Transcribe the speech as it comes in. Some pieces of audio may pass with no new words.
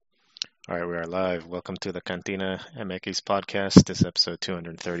All right, we are live. Welcome to the CantinaMX Podcast. This is episode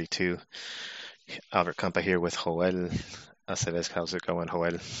 232. Albert Campa here with Joel Aceves. How's it going,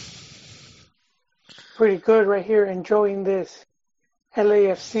 Joel? Pretty good right here, enjoying this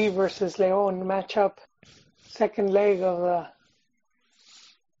LAFC versus León matchup, second leg of the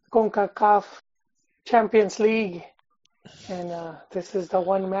CONCACAF Champions League, and this is the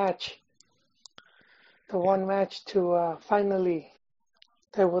one match to finally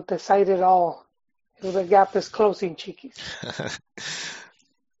that will decide it all. The gap is closing, Chiquis.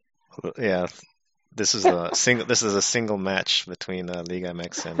 Yeah, this is a single match between Liga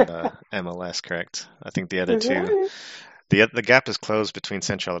MX and MLS, correct? I think the other two. The gap is closed between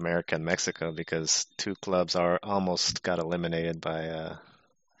Central America and Mexico because two clubs are almost got eliminated by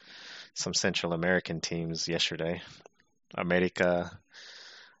some Central American teams yesterday. America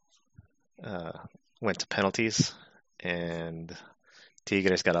went to penalties, and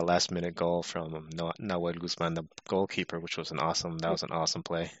Tigres got a last-minute goal from Nahuel Guzman, the goalkeeper, which was an awesome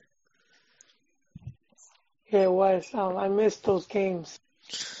play. Yeah, it was. I missed those games,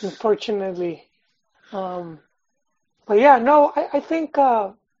 unfortunately. But yeah, no, I think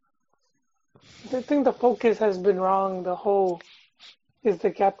the focus has been wrong. The whole is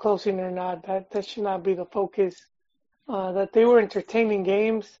the gap closing or not? That should not be the focus. That they were entertaining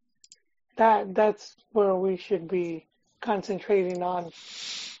games. That's where we should be concentrating on.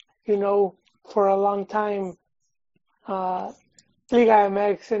 You know, for a long time, Liga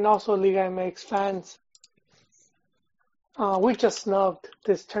MX and also Liga MX fans, we just snubbed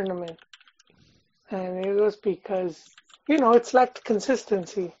this tournament. And it was because, it's lacked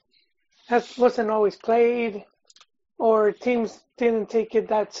consistency. That wasn't always played, or teams didn't take it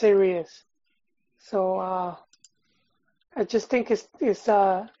that serious. So I just think it's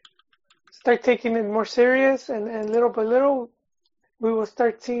start taking it more serious, and little by little, we will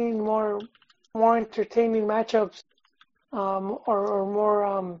start seeing more entertaining matchups, or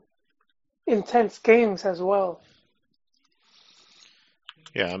more intense games as well.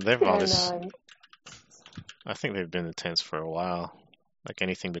 Yeah, they've always. I think they've been intense for a while. Like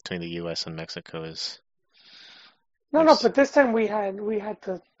anything between the U.S. and Mexico is. No, but this time we had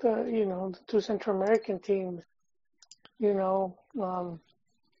the the two Central American teams.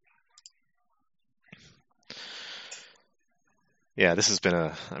 Yeah, this has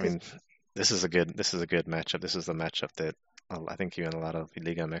been this is a good matchup. This is the matchup that I think you and a lot of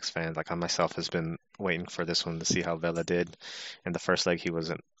Liga MX fans, like I myself, has been waiting for this one to see how Vela did. In the first leg, he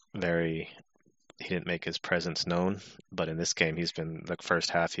didn't make his presence known, but in this game, the first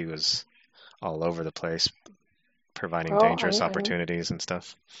half, he was all over the place, providing dangerous opportunities and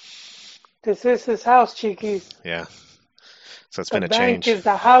stuff. This is his house, Chiquis. Yeah. So it's been a change. The bank is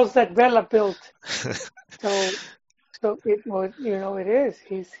the house that Vela built. So it is.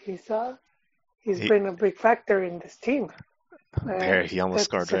 He's been a big factor in this team. There, he almost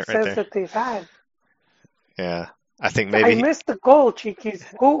scored right there. That they've had. Yeah, I think maybe I missed the goal, Chiquis.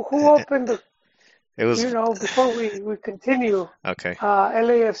 Who opened the? It was. Before we continue. Okay.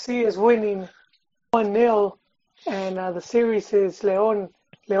 LAFC is winning 1-0, and the series is León.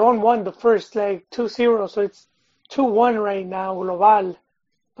 León won the first leg 2-0, so it's 2-1 right now, global.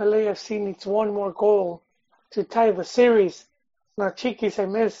 LAFC needs one more goal to tie the series. Now, Chiquis, I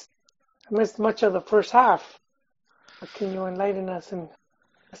missed much of the first half. Can you enlighten us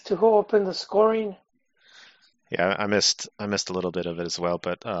as to who opened the scoring? Yeah, I missed a little bit of it as well,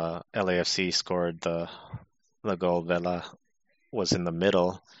 but LAFC scored the goal. Vela was in the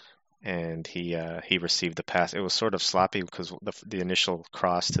middle, and he received the pass. It was sort of sloppy because the initial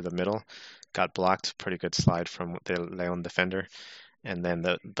cross to the middle got blocked. Pretty good slide from the León defender. And then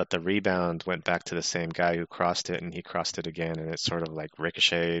the rebound went back to the same guy who crossed it, and he crossed it again, and it sort of like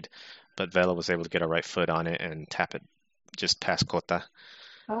ricocheted. But Vela was able to get a right foot on it and tap it just past Cota.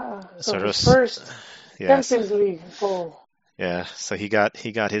 So his first Champions League goal. Yeah, so he got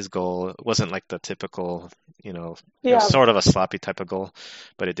his goal. It wasn't like the typical, it was sort of a sloppy type of goal,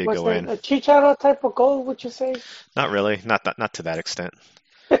 but it did go in. Was it a Chicharro type of goal, would you say? Not really, not to that extent.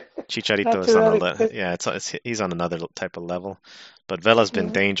 Chicharito is on he's on another type of level, but Vela's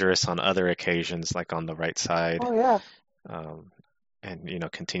been dangerous on other occasions, like on the right side. Oh yeah.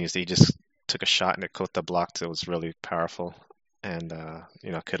 And continues. He just took a shot and Cota blocked. It was really powerful, and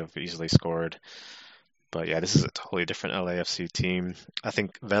could have easily scored. But yeah, this is a totally different LAFC team. I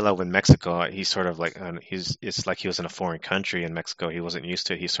think Vela in Mexico, he's sort of like it's like he was in a foreign country in Mexico. He wasn't used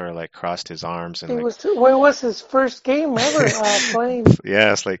to it. He sort of like crossed his arms and what was his first game ever playing?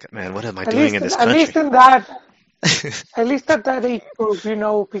 Yeah, it's like, man, what am I doing in this country? At least at that age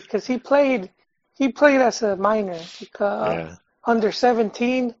group, because he played as a minor, under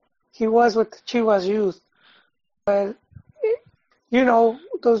 17. he was with the Chivas youth, but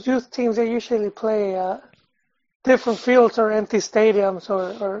those youth teams, they usually play different fields or empty stadiums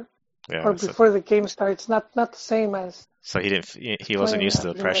or Yeah. before the game starts. Not the same as So he wasn't playing used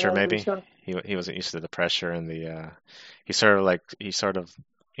to the pressure, Primera maybe. División. He wasn't used to the pressure and the he sort of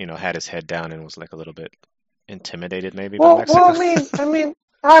had his head down and was like a little bit intimidated maybe by Well, Mexico.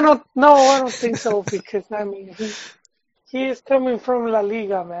 I don't think so because he is coming from La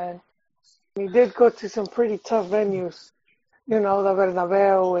Liga, man. He did go to some pretty tough venues, the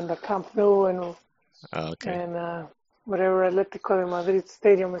Bernabeu and the Camp Nou Oh, okay. and whatever Atletico de Madrid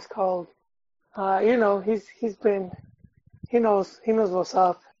stadium is called. He knows what's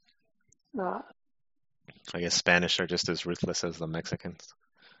up. Uh, I guess Spanish are just as ruthless as the Mexicans.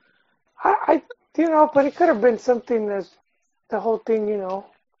 but it could have been something as the whole thing,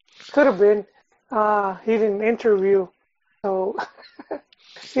 could have been. He didn't interview, so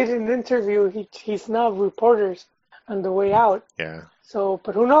he didn't interview. He snubbed reporters on the way out. Yeah. So,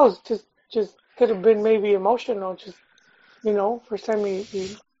 but who knows? Just could have been maybe emotional. Just first time he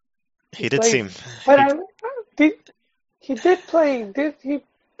He did plays. seem But he did he did play? Did he?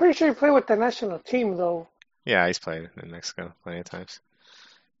 Pretty sure he played with the national team though. Yeah, he's played in Mexico plenty of times.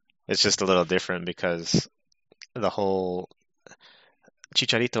 It's just a little different because the whole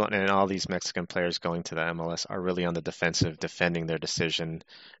Chicharito and all these Mexican players going to the MLS are really on the defensive, defending their decision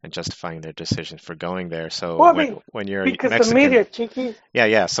and justifying their decision for going there. So Well, I mean, when you're a because the Mexican, media, Chiqui.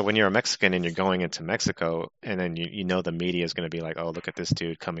 yeah. So when you're a Mexican and you're going into Mexico, and then you know the media is going to be like, oh, look at this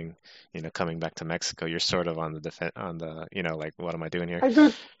dude coming back to Mexico. You're sort of on the like, what am I doing here? I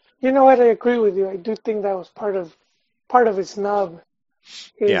do. You know what? I agree with you. I do think that was part of his snub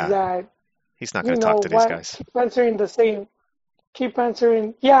is Yeah, that he's not going to talk to these what guys. keep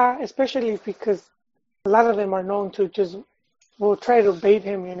answering. Yeah, especially because a lot of them are known to just will try to bait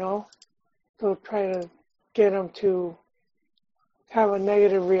him. They'll try to get him to have a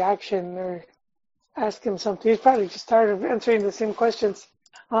negative reaction or ask him something. He's probably just tired of answering the same questions.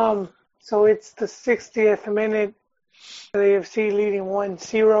 So it's the 60th minute. The AFC leading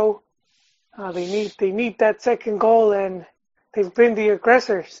 1-0. They need that second goal, and they've been the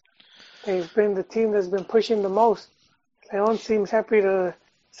aggressors. They've been the team that's been pushing the most. Leon seems happy to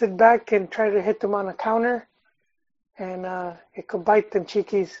sit back and try to hit them on a counter, and it could bite them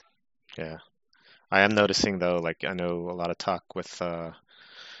cheekies. Yeah, I am noticing though. Like I know a lot of talk with I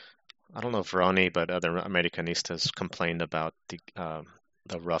don't know if Ronnie, but other Americanistas complained about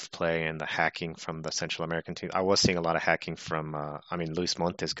the rough play and the hacking from the Central American team. I was seeing a lot of hacking from, Luis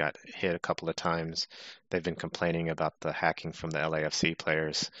Montes got hit a couple of times. They've been complaining about the hacking from the LAFC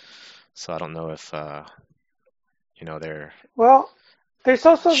players. So I don't know if, they're Well, there's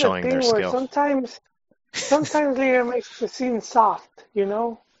also the showing their thing where skill. sometimes Liga makes the scene soft,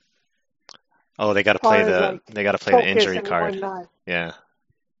 Oh, they got to as far play as like the focus injury and card. whatnot. Yeah,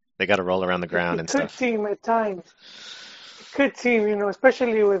 they got to roll around the It, ground it and could stuff. seem at times. It could seem,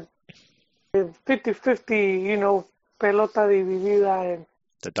 especially with 50-50, pelota dividida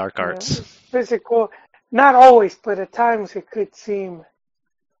The dark and arts. physical. Not always, but at times it could seem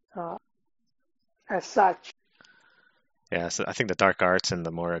uh, as such. Yeah, so I think the dark arts and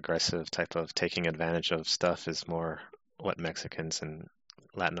the more aggressive type of taking advantage of stuff is more what Mexicans and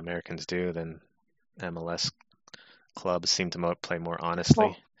Latin Americans do than MLS clubs seem to play more honestly.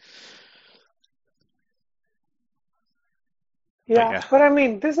 Well, But yeah, yeah, but I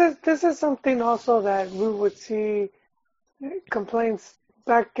mean, this is something also that we would see complaints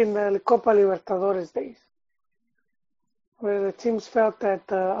back in the Copa Libertadores days, where the teams felt that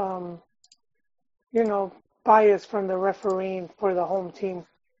the you know bias from the refereeing for the home team.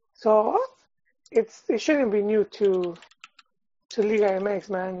 So it shouldn't be new to Liga MX,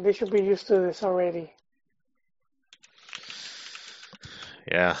 man. They should be used to this already.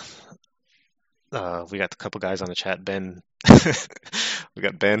 yeah. We got a couple guys on the chat. Ben, we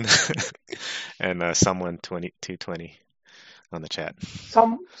got Ben and someone 220 on the chat.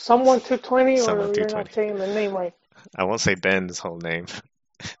 Someone 220, Someone or you're not 220. saying the name right. I won't say Ben's whole name,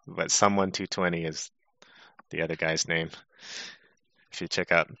 but someone 220 is the other guy's name. If you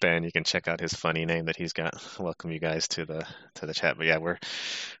check out Ben, you can check out his funny name that he's got. Welcome you guys to the chat. But yeah, we're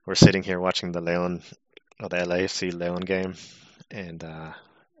sitting here watching the LAFC Leon game, and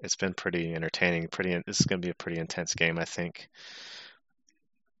it's been pretty entertaining. This is going to be a pretty intense game, I think.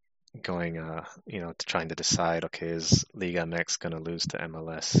 Going, to trying to decide, okay, is Liga MX going to lose to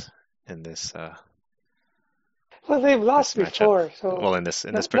MLS in this Well, they've this lost matchup? before, so Well, in this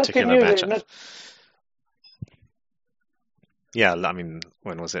nothing particular new there. matchup. Yeah, I mean,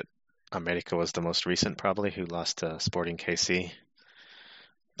 when was it? America was the most recent, probably, who lost to Sporting KC.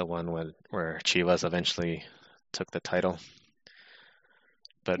 the one where Chivas eventually took the title.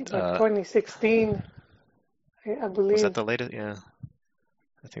 But like 2016, I was that believe, the latest? Yeah,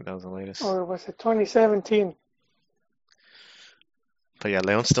 I think that was the latest. or was it 2017? But yeah,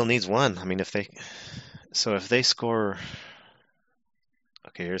 Leon still needs one. I mean, if they score,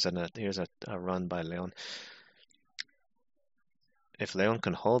 okay, here's a run by Leon. If Leon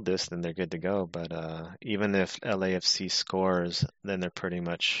can hold this, then they're good to go. But even if LAFC scores, then they're pretty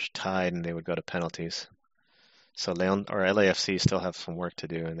much tied, and they would go to penalties. So Leon or LAFC still have some work to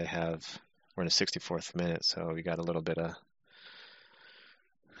do, and we're in the 64th minute, so we got a little bit of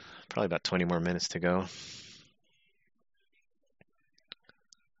probably about 20 more minutes to go.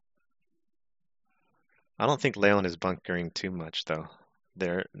 I don't think Leon is bunkering too much though.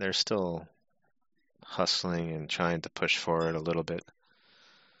 They're still hustling and trying to push forward a little bit.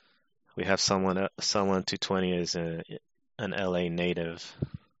 We have someone 220 is an LA native.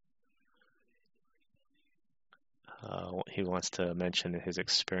 He wants to mention his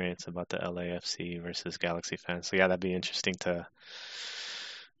experience about the LAFC versus Galaxy fans. So yeah, that'd be interesting to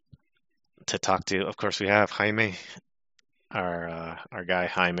talk to. Of course, we have Jaime. Our guy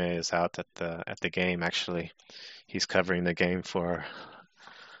Jaime is out at the game. Actually, he's covering the game for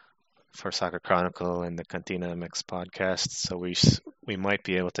Soccer Chronicle and the CantinaMX Podcast. So we might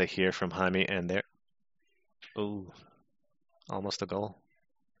be able to hear from Jaime. And there, ooh, almost a goal,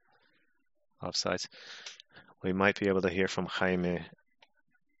 offsides. We might be able to hear from Jaime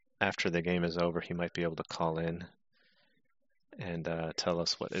after the game is over. He might be able to call in and tell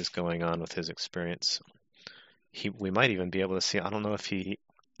us what is going on with his experience. We might even be able to see. I don't know if he.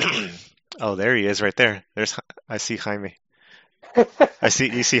 Oh, there he is, right there. I see Jaime. I see.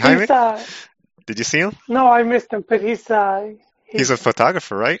 You see Jaime? He's Did you see him? no, I missed him, but He's a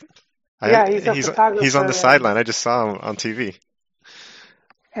photographer, right? yeah, he's a He's on the photographer, sideline. I just saw him on TV.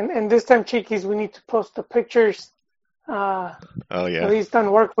 and this time, Cheekies, we need to post the pictures. Oh So yeah. he's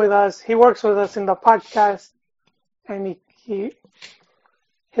done work with us. He works with us in the podcast, and he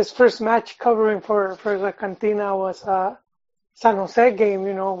his first match covering for the Cantina was San Jose game.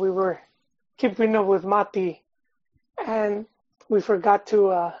 You know, we were keeping up with Mati, and we forgot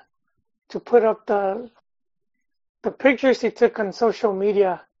to put up the pictures he took on social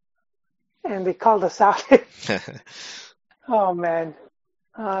media, and they called us out. Oh man,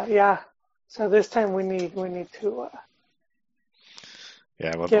 yeah. So this time we need to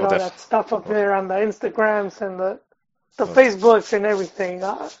Yeah, get all that stuff up there on the Instagrams and the we'll, Facebooks and everything.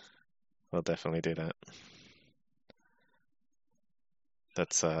 we'll definitely do that.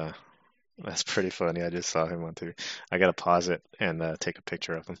 That's pretty funny. I just saw him on TV. I gotta pause it and take a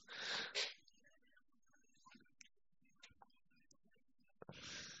picture of him.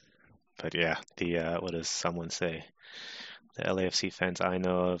 But yeah, the what does someone say? The LAFC fans I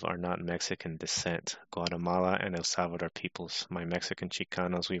know of are not Mexican descent. Guatemala and El Salvador peoples. My Mexican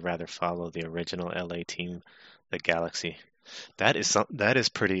Chicanos, we rather follow the original LA team, the Galaxy. That is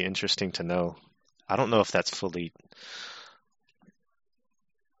pretty interesting to know. I don't know if that's fully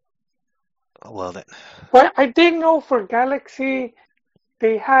well. But I did know for Galaxy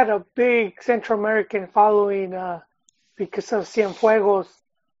they had a big Central American following because of Cienfuegos,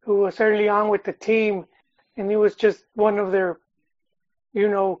 who was early on with the team, and he was just one of their,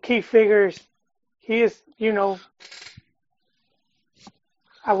 key figures. He is,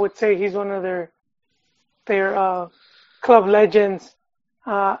 I would say he's one of their club legends.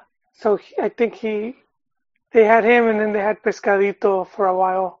 I think they had him, and then they had Pescadito for a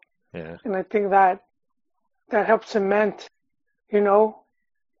while, Yeah. and I think that helped cement,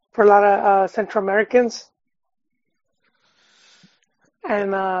 for a lot of Central Americans.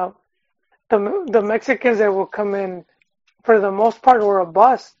 And the Mexicans that will come in, for the most part, were a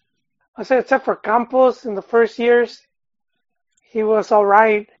bust. I say, except for Campos in the first years, he was all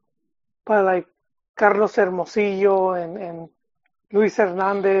right. But like Carlos Hermosillo and Luis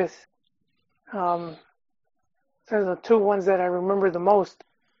Hernandez, they're the two ones that I remember the most.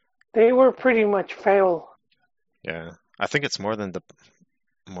 They were pretty much fail. Yeah. I think it's more than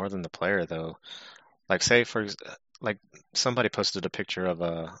the player though. Like say like somebody posted a picture of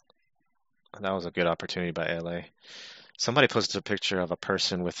that was a good opportunity by LA. Somebody posted a picture of a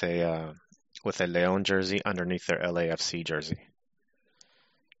person with a Leon jersey underneath their LAFC jersey.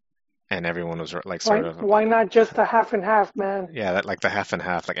 And everyone was like Why sort of why not just a half and half, man? yeah, that like the half and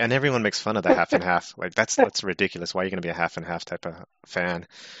half. Like and everyone makes fun of the half and half. Like that's ridiculous. Why are you gonna be a half and half type of fan?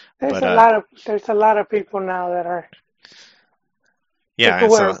 There's But a lot of people now that yeah, could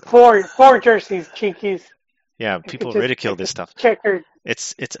and wear so four jerseys, cheekies. yeah, They could people just ridicule pick this a stuff. checkered.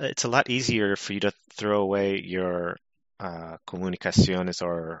 It's a lot easier for you to throw away your Comunicaciones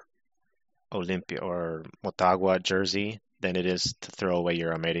or Olimpia or Motagua jersey than it is to throw away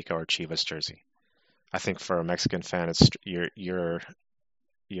your America or Chivas jersey. I think for a Mexican fan, it's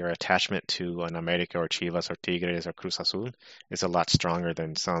your attachment to an America or Chivas or Tigres or Cruz Azul is a lot stronger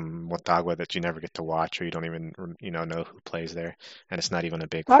than some Motagua that you never get to watch or you don't even know who plays there, and it's not even a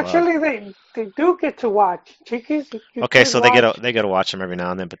big club. Actually, they do get to watch. Chiquis, you Okay, could so watch. they get to watch them every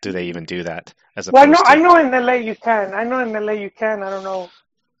now and then, but do they even do that as Well, opposed I to? know in LA you can. I know in LA you can. I don't know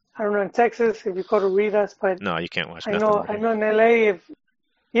in Texas if you go to read us, but No, you can't watch nothing over I here. know in LA if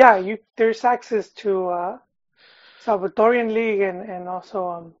yeah, you there's access to Salvadoran League and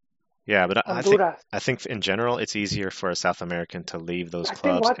also Yeah, but Honduras. I think in general it's easier for a South American to leave those I think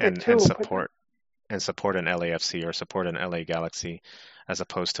clubs Guate and too, but support an LAFC or support an LA Galaxy as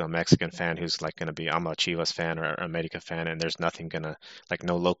opposed to a Mexican fan who's like going to be I'm a Chivas fan or an America fan and there's nothing gonna like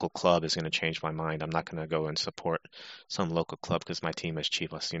no local club is going to change my mind. I'm not going to go and support some local club because my team is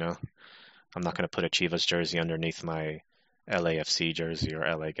Chivas, you know? I'm not going to put a Chivas jersey underneath my LAFC jersey or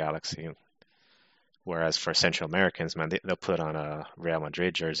LA Galaxy. Whereas for Central Americans, man, they'll put on a Real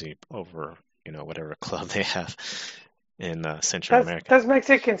Madrid jersey over, whatever club they have in Central America. that's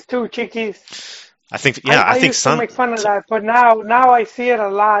Mexicans too, Chiquis. I I think used to some make fun of that, but now I see it a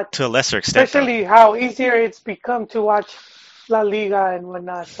lot, to a lesser extent though. especially how easier it's become to watch La Liga and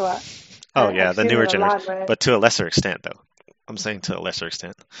whatnot. So Oh yeah, I've the seen newer it a generation, lot, man. but to a lesser extent though. I'm saying to a lesser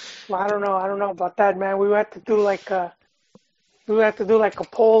extent. Well, I don't know about that, man. We would have to do like a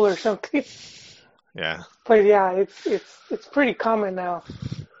poll or something. Yeah, But yeah, it's pretty common now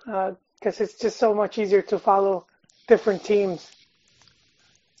because it's just so much easier to follow different teams.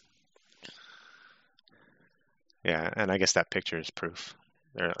 yeah, and I guess that picture is proof.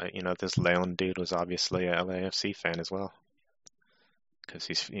 There, this Leon dude was obviously a LAFC fan as well, because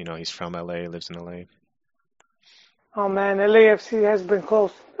he's from LA, lives in LA. Oh man, LAFC has been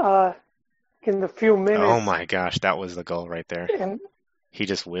close in the few Oh minutes, my gosh, that was the goal right there. and He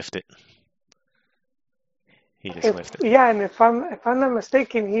just whiffed it. He just if whiffed it. yeah, and if I'm not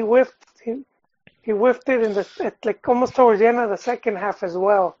mistaken, he whiffed it in the at like almost towards the end of the second half as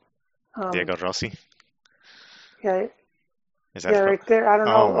well. Um, Diego Rossi, yeah, is that yeah, from? right there. I don't Oh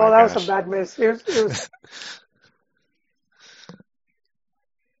know. Oh, my that was a gosh. bad miss. It was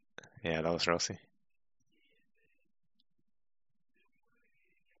Yeah, that was Rossi.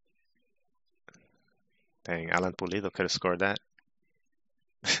 Dang, Alan Pulido could have scored that.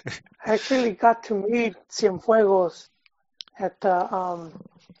 I actually got to meet Cienfuegos at the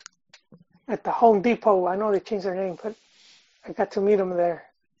Home Depot. I know they changed their name, but I got to meet him there.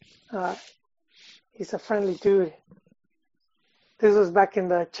 Uh, he's a friendly dude. This was back in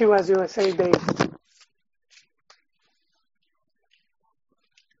the Chivas USA days.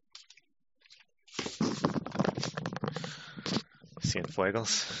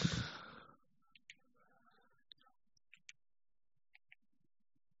 Cienfuegos.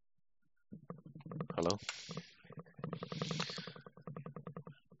 Hello?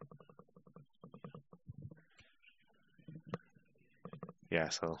 Yeah,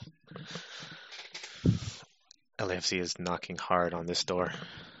 so LAFC is knocking hard on this door.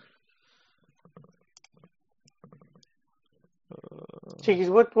 Jeez,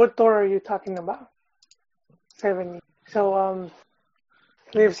 what door are you talking about? 70. So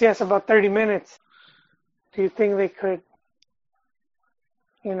LAFC has about 30 minutes. Do you think they could,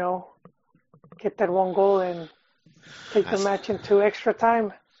 you know, get that one goal and take the match into extra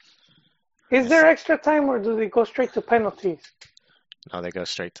time? Is there extra time or do they go straight to penalties? No, they go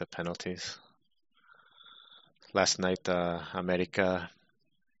straight to penalties. Last night, America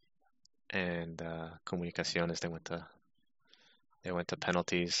and Comunicaciones they went to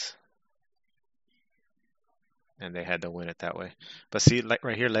penalties, and they had to win it that way. But see, like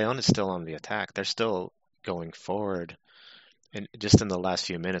right here, Leon is still on the attack. They're still going forward. And just in the last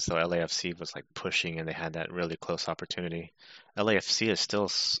few minutes, though, LAFC was like pushing, and they had that really close opportunity. LAFC is still,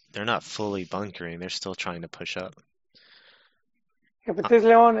 they're not fully bunkering. They're still trying to push up. Yeah, but this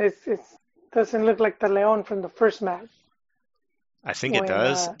Leon doesn't look like the Leon from the first match. I think it When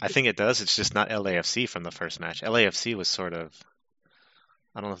does. I think it does. It's just not LAFC from the first match. LAFC was sort of,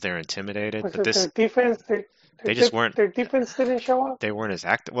 I don't know if they're intimidated, was but it their this defense? they just weren't Their defense didn't show up. they weren't as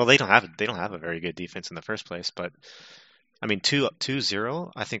active. Well, they don't have a very good defense in the first place, but I mean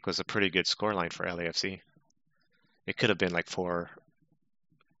 2-0 I think was a pretty good scoreline for LAFC. It could have been like four.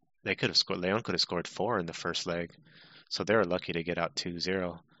 They could have scored. Leon could have scored four in the first leg, so they were lucky to get out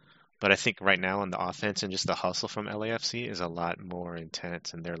 2-0. But I think right now on the offense and just the hustle from LAFC is a lot more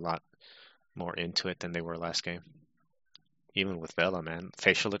intense, and they're a lot more into it than they were last game. Even with Vela, man,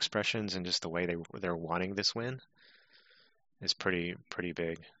 facial expressions and just the way they're wanting this win. is pretty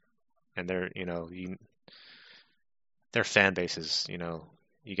big, and their fan base is,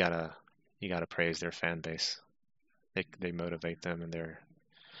 you gotta praise their fan base. They motivate them, and they're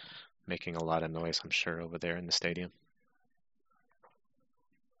making a lot of noise, I'm sure, over there in the stadium.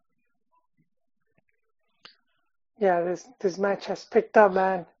 Yeah, this match has picked up,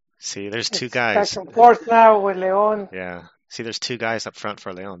 man. See, there's two It's back guys. and forth now with Leon. Yeah. See, there's two guys up front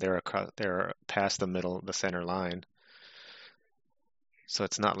for Leon. They're past the center line. So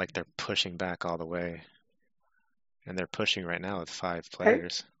it's not like they're pushing back all the way. And they're pushing right now with 5 Hey,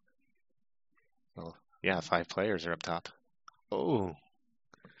 players. Well, yeah, 5 players are up top. Oh,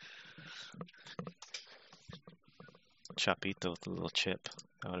 Chapito with a little chip.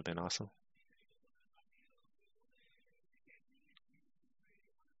 That would have been awesome.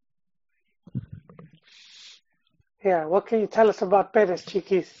 yeah, what can you tell us about Perez,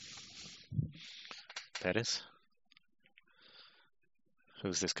 Chiquis? Perez?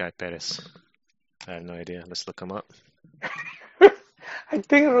 Who's this guy, Perez? I have no idea. Let's look him up. I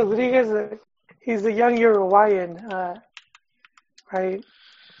think Rodriguez, he's a young Uruguayan, right?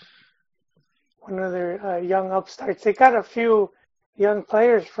 One of their young upstarts. They got a few young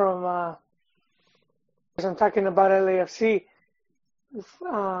players from, I'm talking about LAFC,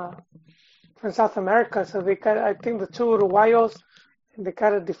 from South America. So they got, I think, the 2 Uruguayos, and they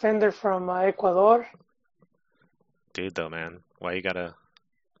got a defender from Ecuador. Dude, though, man, why you gotta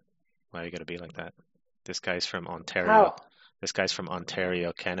be like that? This guy's from Ontario. How? This guy's from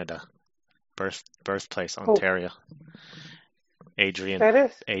Ontario, Canada. Birthplace, Oh, Ontario.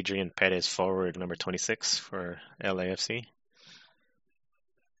 Perez? Adrian Perez, forward number 26 for LAFC.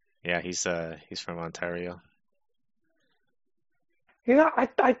 Yeah, he's from Ontario. You know, I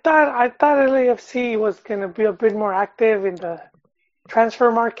thought LAFC was gonna be a bit more active in the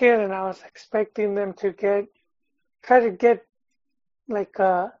transfer market, and I was expecting them to try to get like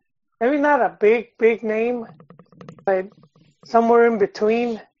maybe not a big name, but somewhere in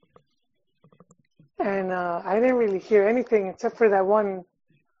between. And I didn't really hear anything except for that one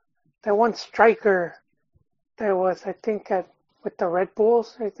striker that was, I think, with the Red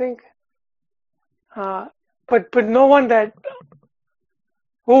Bulls, I think. But no one that.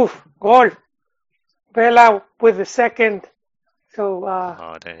 Oof, goal. Vela with the second. So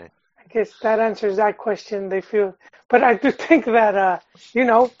Oh, dang. I guess that answers that question. They feel, but I do think that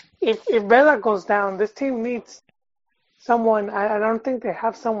if Vela goes down, this team needs someone. I don't think they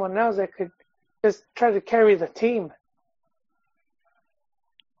have someone else that could just try to carry the team.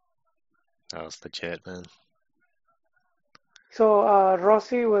 That was legit, man. So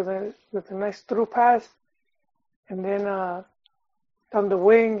Rossi with a nice through pass, and then down the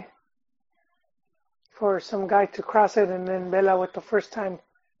wing for some guy to cross it, and then Vela with the first time.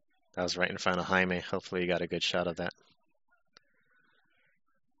 That was right in front of Jaime. Hopefully you got a good shot of that.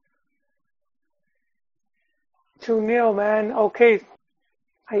 2-0, man. Okay.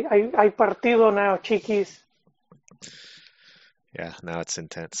 Hay partido now, Chiquis. Yeah, now it's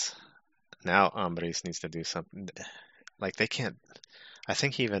intense. Now Ambris needs to do something. Like, they can't. I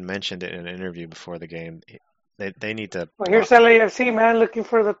think he even mentioned it in an interview before the game. They need to Well, here's block. LAFC, man, looking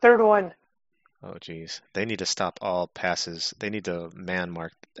for the third one. Oh, geez. They need to stop all passes. They need to man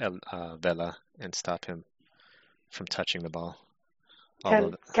mark Vela and stop him from touching the ball.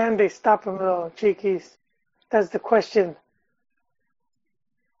 Although, Can they stop him though, Chiquis? That's the question.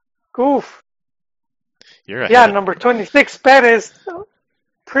 Goof. you're ahead Yeah, of. number 26, Perez.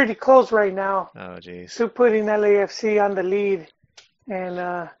 Pretty close right now Oh, geez. to putting LAFC on the lead.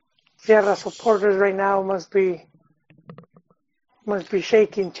 And Sierra supporters right now must be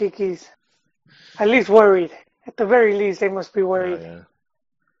shaking, Chiquis. At least worried. At the very least, they must be Oh, worried. yeah.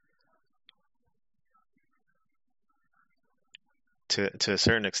 To a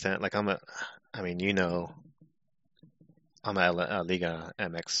certain extent, like I'm a Liga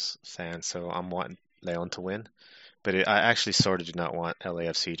MX fan, so I'm wanting Leon to win. But I actually sort of do not want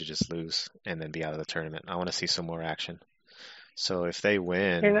LAFC to just lose and then be out of the tournament. I want to see some more action. So if they You're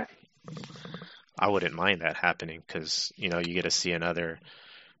win, not, I wouldn't mind that happening because, you get to see another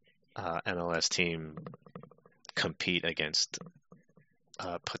MLS team compete against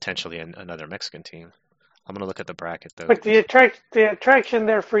potentially another Mexican team. I'm going to look at the bracket, though. but the attraction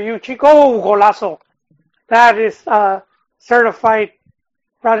there for you, Chico. Oh, golazo. That is certified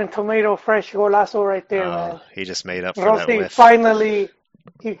Rotten Tomato fresh golazo right there, man. He just made up for that Rossi whiff.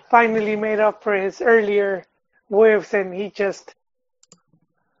 finally made up for his earlier whiffs, and he just,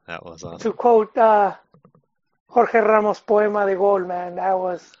 That was awesome. to quote Jorge Ramos' poema de gol, man, that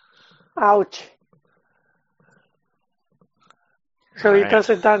was ouch. So All he right. does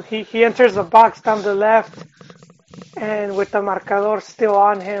it down. He enters the box down the left, and with the marcador still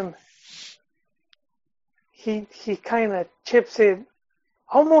on him, he kind of chips it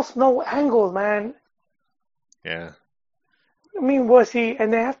almost no angle, man. Yeah. I mean, was he?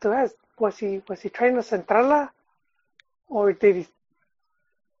 And they have to ask, was he trying to centrarla, or did he?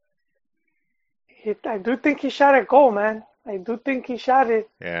 I do think he shot a goal, man. I do think he shot it.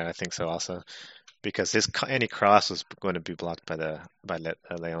 Yeah, I think so also because his any cross was going to be blocked by the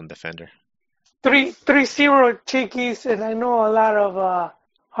Leon defender. 3-0 Chiquis, and I know a lot of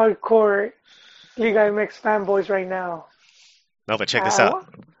hardcore Liga MX fanboys right now. No, but check this I, out. wa-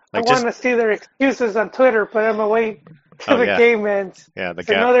 I Like want just to see their excuses on Twitter, but I'm gonna wait till oh the yeah, game ends. yeah.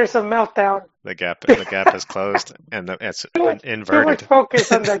 So now there's a meltdown. The gap is closed and it's Too much inverted.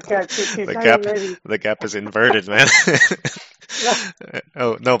 focus on that guy, Chiquis. The I am gap ready. the gap is inverted, man.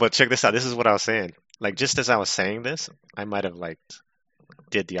 Oh no, but check this out. This is what I was saying. Like just as I was saying this, I might have like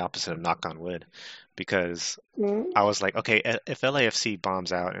did the opposite of knock on wood because Mm, I was like, okay, if LAFC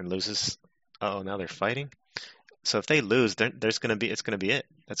bombs out and loses, oh, now they're fighting. So if they lose, it's gonna be it.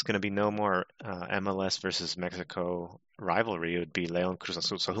 That's gonna be no more MLS versus Mexico rivalry. It would be Leon Cruz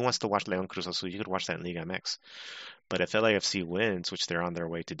Azul. So who wants to watch Leon Cruz Azul? You could watch that in Liga MX. But if LAFC wins, which they're on their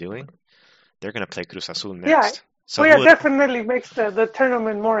way to doing, they're gonna play Cruz Azul yeah, next. So well, who yeah, would? definitely makes the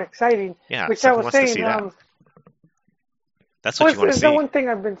tournament more exciting. Yeah. Which So I who was wants to saying, see that? That's what you was want to is the see. one thing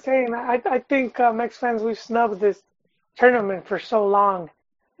I've been saying. I think Mex fans we've snubbed this tournament for so long,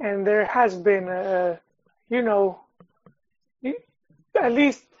 and there has been you know, at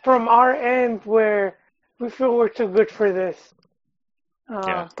least from our end where we feel we're too good for this.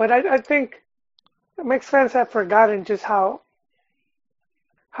 Yeah. But I think Mex fans have forgotten just how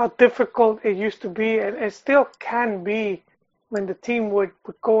difficult it used to be, and it still can be when the team would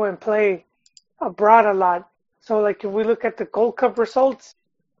go and play abroad a lot. So, like, if we look at the Gold Cup results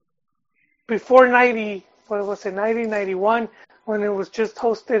before 90, what was it, 1991, when it was just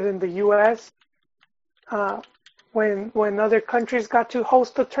hosted in the U.S., uh, when other countries got to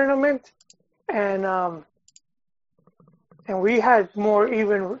host the tournament, and and we had more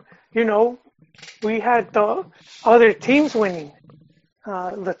even, you know, we had the other teams winning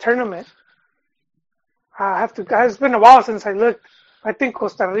the tournament. I have to. It's been a while since I looked. I think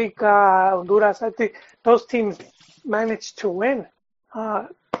Costa Rica, Honduras. I think those teams managed to win, uh,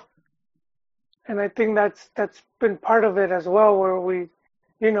 and I think that's been part of it as well, where we,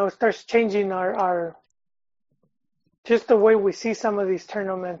 starts changing our just the way we see some of these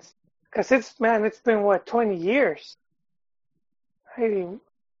tournaments. Because it's been what 20 years, maybe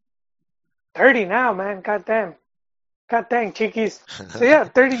 30 now, man. God dang, Chiquis. So yeah,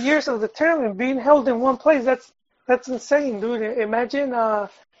 30 years of the tournament being held in one place. That's insane, dude. Imagine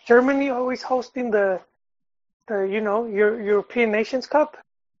Germany always hosting the your European Nations Cup.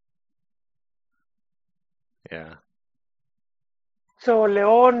 Yeah. So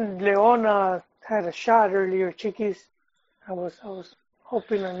Leon had a shot earlier, Chiquis. I was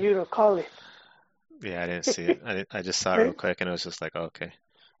hoping on you to call it. Yeah. I didn't see it. I just saw it real quick and it was just like, oh, okay.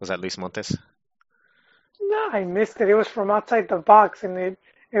 Was that Luis Montes? No, I missed it. It was from outside the box, and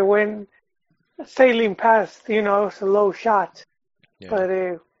it went sailing past. It was a low shot, Yeah. but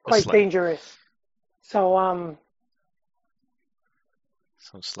A quite slight, dangerous. So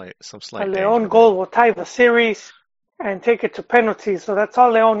some a slight danger Leon there. goal will tie the series and take it to penalties. So that's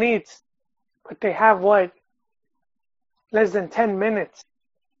all Leon needs. But they have what, less than 10 minutes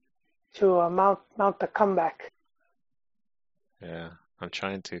to mount the comeback. Yeah. I'm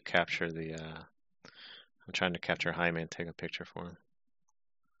trying to capture I'm trying to capture Jaime and take a picture for him.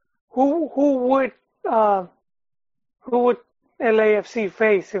 Who would uh, who would LAFC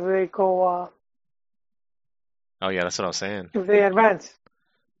face if they go Oh yeah, that's what I was saying. if they advance?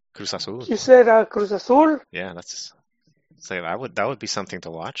 Cruz Azul. You said Cruz Azul. Yeah, that would be something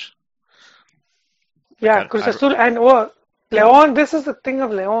to watch. Like Yeah, Cruz Azul, and what Leon. This is the thing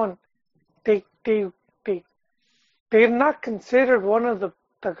of Leon. They they they they're not considered one of the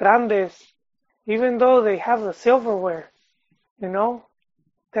grandes, even though they have the silverware. You know,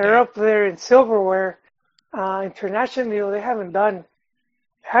 they're yeah. up there in silverware. Internationally,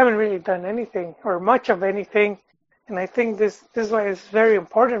 haven't really done anything or much of anything, and I think this is why it's very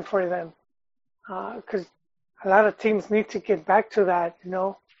important for them, because a lot of teams need to get back to that.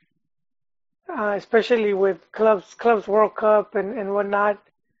 Especially with clubs World Cup and whatnot.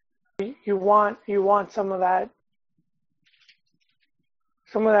 You want some of that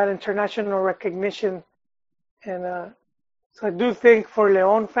international recognition, and so I do think for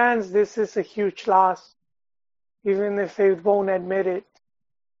Leon fans this is a huge loss, even if they won't admit it.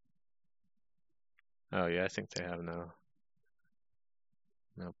 Oh yeah, I think they have no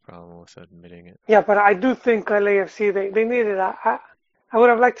No problem with admitting it. Yeah, but I do think LAFC they needed I would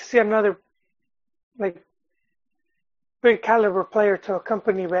have liked to see another like big caliber player to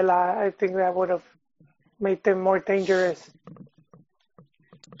accompany Vela. I think that would have made them more dangerous.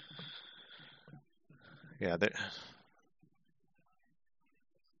 Yeah,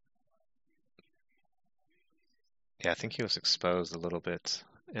 I think he was exposed a little bit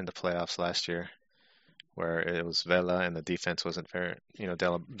in the playoffs last year, where it was Vela and the defense wasn't very,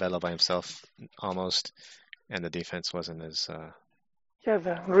 Vela by himself almost, and the defense wasn't Yeah,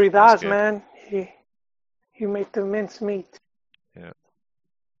 the as Ruidas, good. man, he made the mincemeat. Yeah.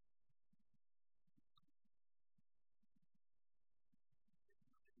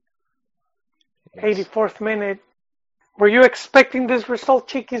 84th minute. Were you expecting this result,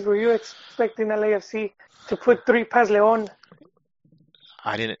 Chiquis? Were you expecting LAFC to put three past Leon?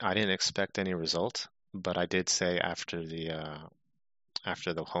 I didn't expect any result, but I did say after the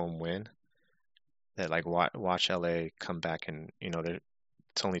home win that like watch LA come back and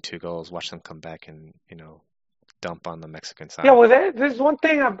it's only 2 goals. Watch them come back and dump on the Mexican Yeah, side. well, there's one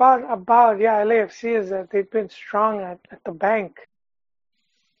thing about LAFC is that they've been strong at the bank.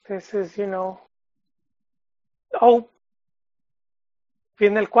 This is, oh,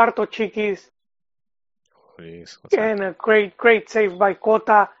 viene el cuarto, Chiquis, Please, what's and happening? a great save by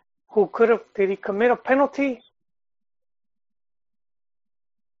Cota, who did he commit a penalty?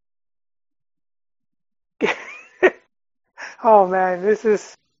 Oh man, this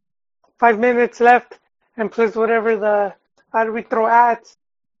is 5 minutes left, and plus whatever the arbitro adds.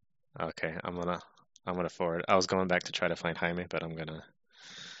 Okay, I'm gonna forward. I was going back to try to find Jaime, but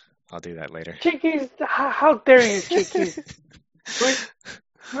I'll do that later. Chiquis, how dare you, Chiquis?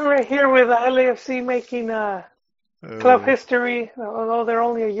 We're right here with LAFC making club Uh, history, although they're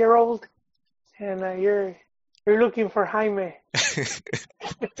only a year old, and you're looking for Jaime.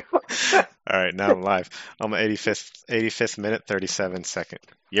 All right, now I'm live. I'm 85th minute, 37 second.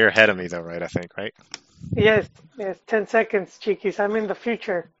 You're ahead of me though, right? I think, right? Yes, 10 seconds, Chiquis. I'm in the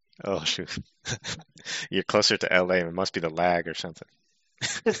future. Oh shoot. You're closer to LA. It must be the lag or something.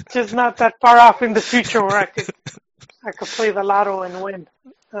 Just not that far off in the future where I could play the lotto and win.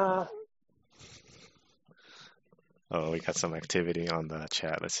 Uh, Oh, we got some activity on the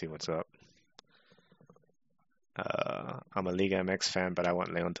chat. Let's see what's up. I'm a Liga MX fan, but I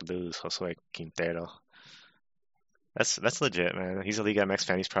want Leon to lose. Josue Quintero. That's legit, man. He's a Liga MX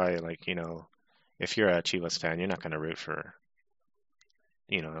fan. He's probably like, if you're a Chivas fan, you're not gonna root for,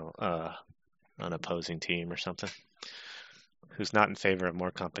 you know, uh, an opposing team or something. Who's not in favor of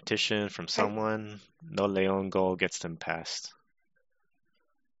more competition from I, someone? No Leon goal gets them past.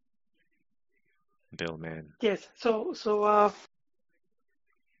 Bill, man. yes.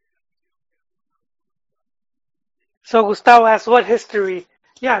 So Gustavo asked what history.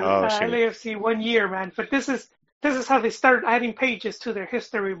 Yeah, Oh shoot. LAFC 1 year, man. But this is how they start adding pages to their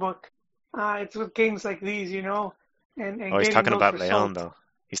history book. It's with games like these, and Oh, he's getting talking those about Leon results. though.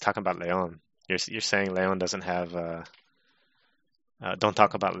 He's talking about Leon. You're saying Leon doesn't have don't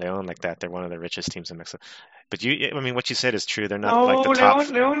talk about Leon like that. They're one of the richest teams in Mexico. But I mean, what you said is true. They're not like No, the top.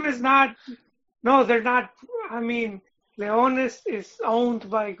 Leon is not. No, they're not. I mean, Leon is owned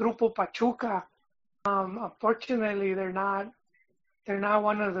by Grupo Pachuca. Unfortunately, they're not. They're not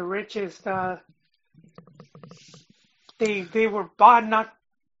one of the richest. They were bought not.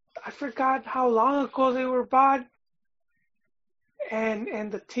 I forgot how long ago they were bought,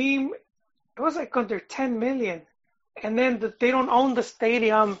 and the team it was like under 10 million. And then they don't own the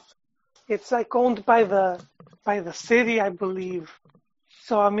stadium. It's like owned by the city, I believe.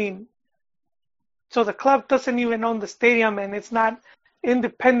 So I mean, so the club doesn't even own the stadium, and it's not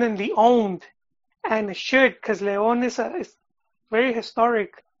independently owned, and it should, because León is very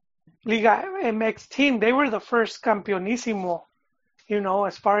historic Liga MX team. They were the first campeonísimo,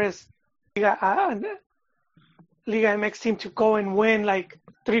 as far as Liga MX team to go and win like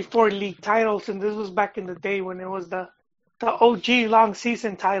 3, 4 league titles, and this was back in the day when it was the OG long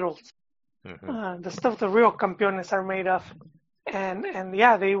season titles, Hmm. the stuff the real campeones are made of, and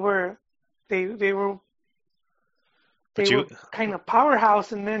yeah, they were But they you, were kind of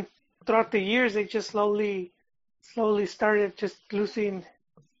powerhouse, and then throughout the years they just slowly started just losing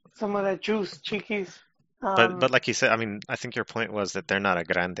some of that juice, Chiquis. but like you said, I mean, I think your point was that they're not a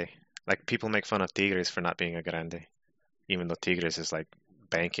grande. Like people make fun of Tigres for not being a grande, even though Tigres is like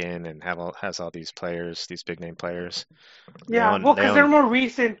banking and has all these players, these big name players. Yeah, Leon, well, because they're Leon. more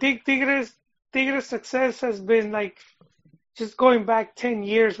recent. Tigres success has been like just going back 10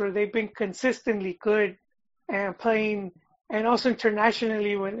 years where they've been consistently good and playing, and also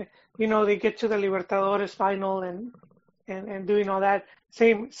internationally when they get to the Libertadores final and doing all that.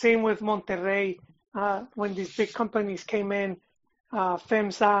 Same with Monterrey. When these big companies came in,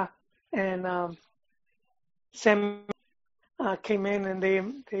 FEMSA and SEM came in and they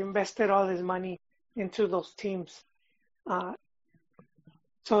invested all this money into those teams. Uh,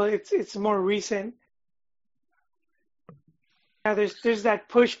 so it's more recent. Yeah, there's that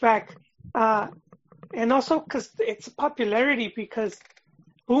pushback, and also because it's popularity because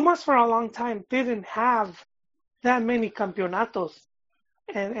Pumas for a long time didn't have that many campeonatos,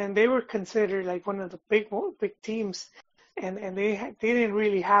 and they were considered like one of the big teams, and they didn't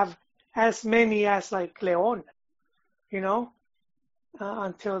really have as many as like León, you know,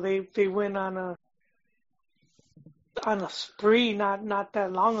 until they went on a spree not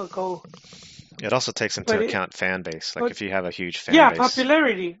that long ago. It also takes into But account fan base. Like but if you have a huge fan yeah, base,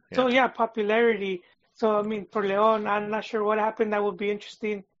 popularity. yeah. So yeah, popularity. So I mean, for León, I'm not sure what happened. That would be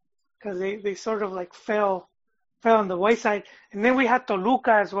interesting because they sort of like fell on the wayside. And then we had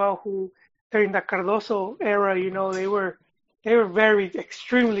Toluca as well, who during the Cardoso era, they were very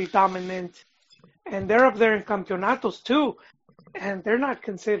extremely dominant, and they're up there in campeonatos too. And they're not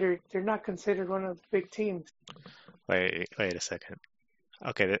considered one of the big teams. Wait a second.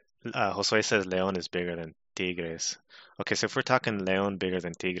 Okay, Josue says León is bigger than Tigres. Okay, so if we're talking León bigger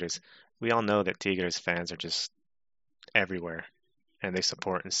than Tigres, we all know that Tigres fans are just everywhere, and they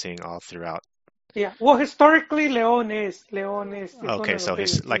support and sing all throughout. Yeah. Well, historically, León is one Okay, of the so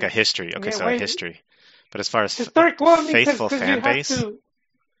bigger like a teams. history. Okay, Yeah. so a Why history. But as far as historic? Well, I mean, faithful because you fan have base, to.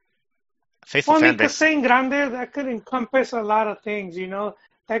 faithful Well, I mean, fan because base. saying grande, that could encompass a lot of things.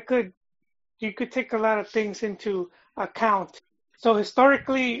 That could you could take a lot of things into account. So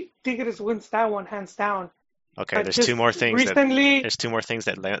historically, Tigres wins that one hands down. Okay, But just recently, there's two more things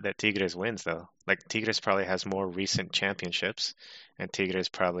that Tigres wins though. Like Tigres probably has more recent championships, and Tigres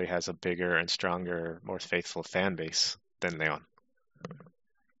probably has a bigger and stronger, more faithful fan base than León.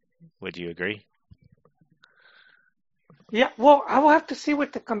 Would you agree? yeah. Well, I will have to see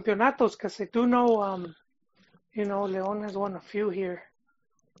with the campeonatos because I do know, León has won a few here.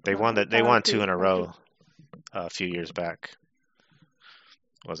 They won two in a I'll have to. row a few years back.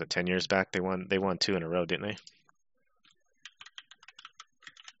 Was it 10 years back? They won two in a row, didn't they?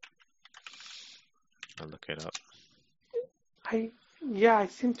 I'll look it up. Yeah, I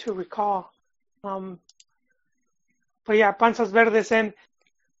seem to recall. Um, but yeah, Panzas Verdes, and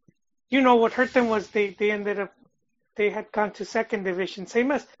what hurt them was they had gone to second division,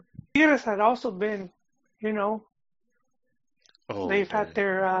 same as Tigres had also been. You know, Oh, they've had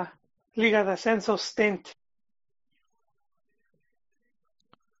their Liga de Ascenso stint.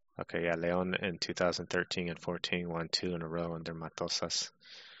 okay, yeah, León in 2013 and 14 won two in a row under Matosas.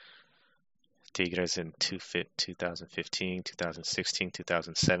 Tigres in 2015, 2016,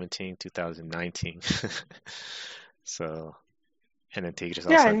 2017, 2019. So, and then Tigres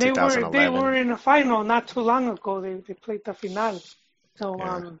Yeah, also in and they were 2011. in a final not too long ago. They played the final. So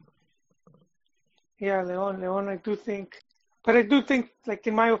Yeah. yeah, León, I do think, like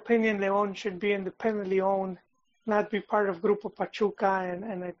in my opinion, León should be independently owned, not be part of Grupo Pachuca,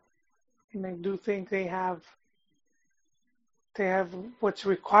 and I do think they have what's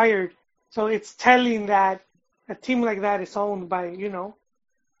required. So it's telling that a team like that is owned by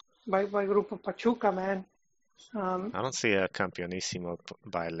Grupo Pachuca, man. Um, I don't see a Campeonísimo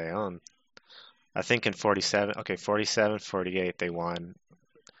by León. I think in 47, okay, 47, 48 they won.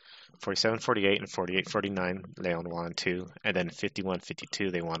 47, 48, and 48, 49 León won two. And then 51,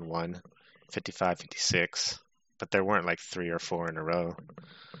 52 they won one. 55, 56. But there weren't like three or four in a row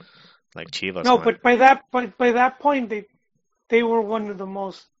like Chivas no, won. but by that point they were one of the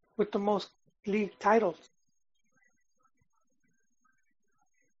most with the most league titles.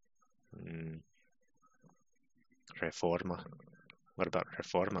 Mm, Reforma. What about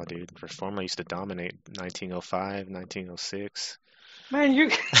Reforma, dude? Reforma used to dominate 1905, 1906. Man, you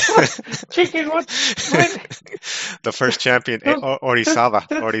chicken. What? The first champion, Those,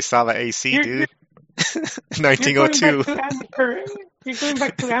 Orizaba AC, you're dude. you're going back 1902. to amateur. You're going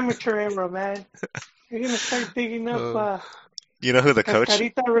back to amateur era, man. You're gonna start digging up Uh, you know who the coach?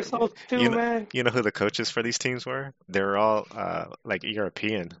 Cascarita results You too, know, man. you know who the coaches for these teams were? They were all like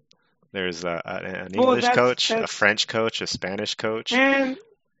European. There's an Well, English that's coach, a that's French coach, a Spanish coach. and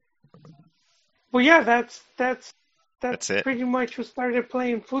well, yeah, that's That's it. pretty much who started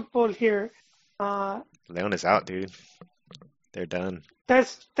playing football here. Uh, Leon is out, dude. They're done.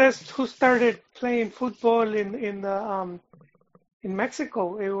 that's who started playing football in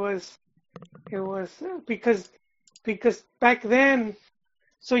Mexico. It was because back then,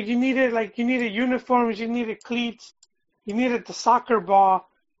 so you needed uniforms, you needed cleats, you needed the soccer ball,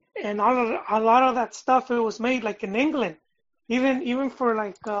 and a lot of that stuff. It was made like in England. even for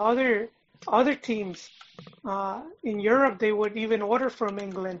like other teams in Europe, they would even order from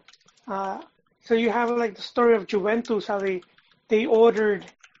England. Uh, so you have like the story of Juventus, how they ordered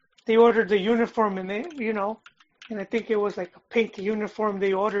they ordered the uniform, and and I think it was like a pink uniform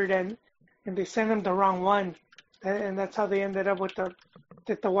they ordered, and they sent them the wrong one, and that's how they ended up with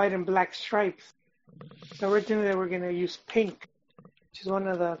the white and black stripes. So originally they were gonna use pink, which is one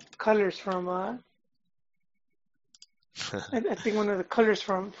of the colors from I think one of the colors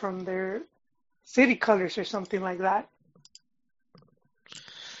from their city colors or something like that.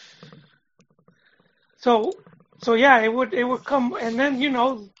 So yeah, it would come, and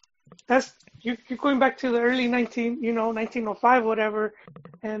then that's you're going back to the early 1905 whatever,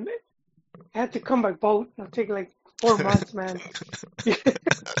 and it had to come by boat. It'll take like 4 months, man.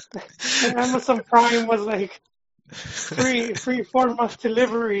 And Amazon Prime was like free 4 month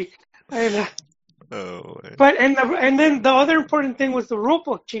delivery, and Oh, man. but and then the other important thing was the rule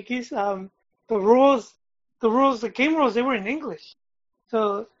book, Chiquis. The rules, the game rules, they were in English.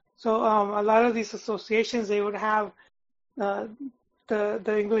 So a lot of these associations, they would have uh,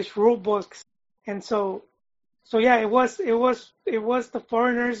 the English rule books, and so yeah, it was the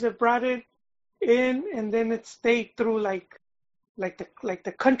foreigners that brought it in, and then it stayed through like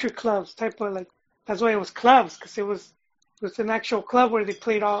the country clubs type of, like, that's why it was clubs, because it was an actual club where they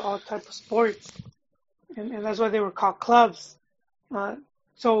played all type of sports, and that's why they were called clubs.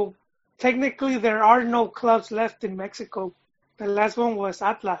 So technically there are no clubs left in Mexico. The last one was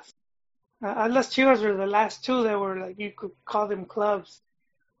Atlas. Atlas Chivas were the last two that were like you could call them clubs,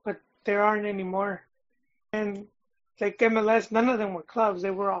 but there aren't anymore. And like MLS, none of them were clubs. They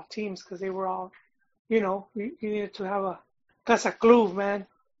were all teams because they were all, you needed to have a Casa Club, man,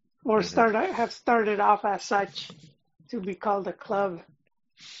 or Hmm. have started off as such to be called a club.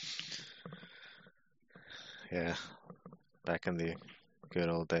 Yeah, back in the good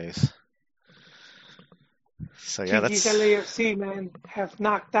old days. So yeah, Chiquis that's LAFC, man, have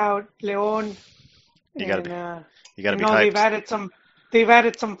knocked out León, you gotta and be you gotta I be know hyped. they've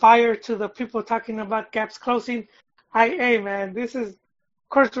added some fire to the people talking about gaps closing. Hey man, this is, of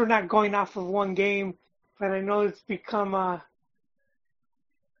course we're not going off of one game, but I know it's become a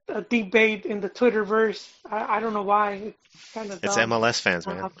debate in the Twitterverse. I don't know why. It's kind of It's dumb. MLS fans,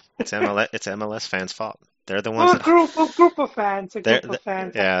 man. Uh, It's MLS fans' fault. They're the ones well, that group of fans, a they're group of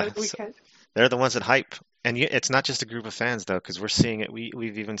fans. yeah, We can. they're the ones that hype. And it's not just a group of fans though, because we're seeing it.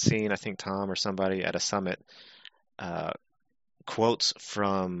 We've even seen, I think Tom or somebody at a summit, uh, quotes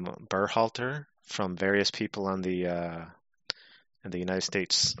from Berhalter from various people on the in the United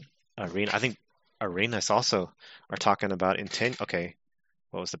States arena. I think arenas also are talking about in 10. Okay,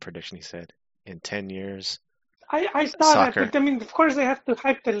 what was the prediction he said? In 10 years, I saw that, soccer. but I mean, of course they have to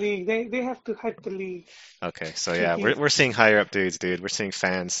hype the league. They have to hype the league, Okay, so yeah, we're Chiquis. we're seeing higher up dudes, dude. We're seeing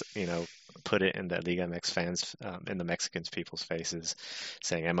fans, put it in the Liga MX fans, in the Mexicans people's faces,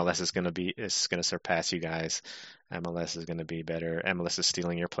 saying MLS is gonna surpass you guys. MLS is gonna be better. MLS is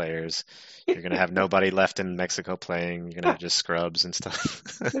stealing your players. You're gonna have nobody left in Mexico playing. You're gonna have just scrubs and stuff.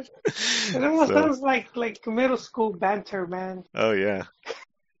 It almost So, sounds like middle school banter, man. oh yeah.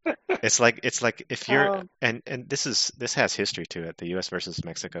 It's like if you're Um, and this has history to it, the US versus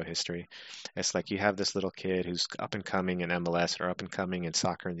Mexico history. It's like you have this little kid who's up and coming in MLS or up and coming in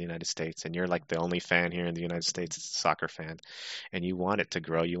soccer in the United States, and you're like the only fan here in the United States that's a soccer fan, and you want it to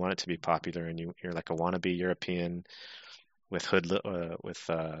grow, you want it to be popular, and you're like a wannabe European with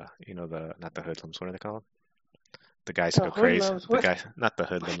the not the hoodlums, what are they called? The guys who the go crazy, hoodlums. the guy, not the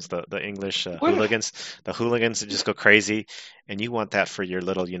hoodlums, the English What, hooligans that just go crazy, and you want that for your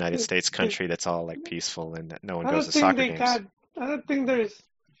little United States I country that's all like peaceful and that no one goes don't to think soccer they games. got. I don't think there's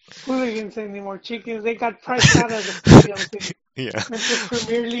hooligans anymore, chickens. They got priced out of the stadiums Yeah, into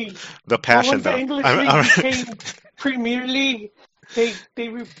Premier League. the Well, passion once the though. English League became Premier League, they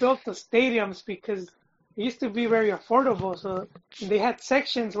rebuilt the stadiums because it used to be very affordable. So they had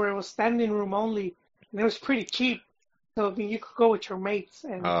sections where it was standing room only, and it was pretty cheap. So I mean, you could go with your mates,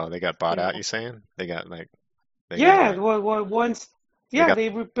 and Oh, they got bought you out, know, you saying? They got yeah. Well, once, they yeah, got they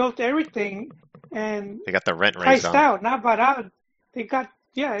rebuilt everything and they got the rent raised priced on. out, not bought out. They got,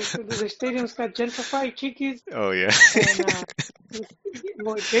 yeah, the stadiums got gentrified, Chiquis, Oh yeah. and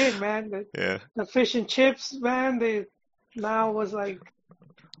well, it did, man. Yeah, The fish and chips, man. They now was like,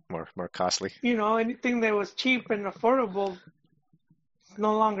 more costly. anything that was cheap and affordable is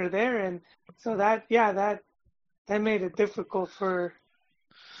no longer there, and so that made it difficult for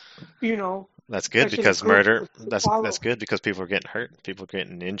you know, That's good especially because groups murder. to That's follow. good because people are getting hurt, people are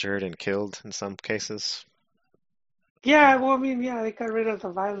getting injured and killed in some cases. Yeah, well, I mean, yeah, they got rid of the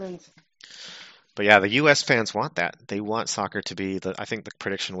violence. But yeah, the U.S. fans want that. They want soccer to be I think the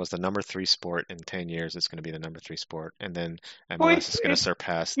prediction was the number three sport in 10 years. It's going to be the number three sport, and then Well, MLS is going to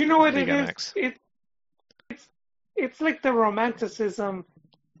surpass you know what it Liga is? MX. It's like the romanticism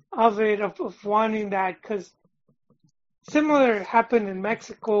of it, of wanting that, because similar happened in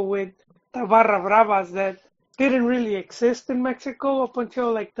Mexico with the Barra Bravas that didn't really exist in Mexico up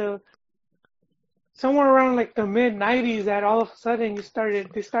until like somewhere around like the mid '90s. That all of a sudden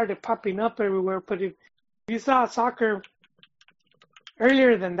they started popping up everywhere. But if you saw soccer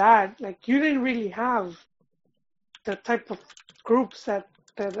earlier than that, like you didn't really have the type of groups that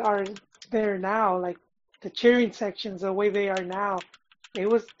are there now, like the cheering sections, the way they are now. They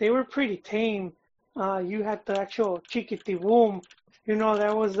were pretty tame. You had the actual Chiquitibum,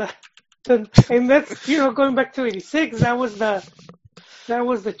 that was and that's going back to '86. That was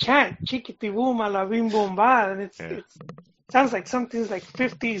the chant, Chiquitibum a la bim bomba, and Yeah. it sounds like something's like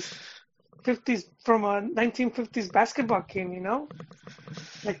 '50s from a 1950s basketball game,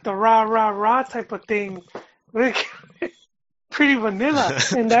 like the rah rah rah type of thing. Like, pretty vanilla,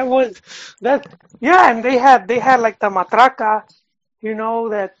 and that yeah, and they had like the matraca,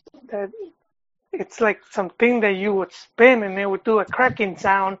 that it's like something that you would spin and it would do a cracking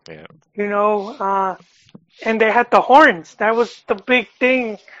sound, Yeah. you know uh and they had the horns. That was the big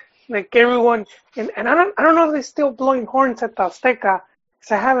thing, like everyone. And I don't know if they're still blowing horns at the Azteca,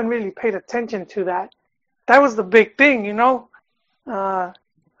 because I haven't really paid attention to that. That was the big thing, uh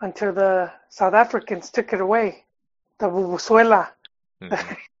until the South Africans took it away, the Vuvuzuela. Hmm.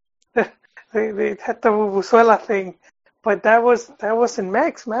 They had the Vuvuzuela thing, but that was in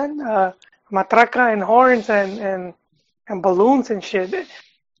Mex, man. Matraca and horns and balloons and shit.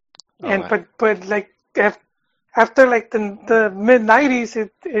 Oh, And but like after like the mid '90s,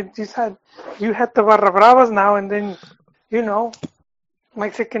 it just you had the Barra Bravas now, and then you know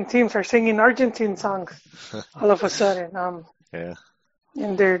Mexican teams are singing Argentine songs all of a sudden. yeah.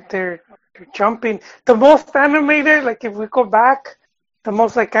 And they're jumping. The most animated, like if we go back, the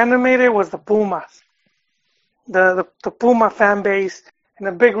most like animated was the Pumas, the Puma fan base, and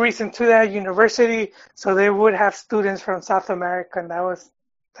a big reason to that, university, so they would have students from South America, and that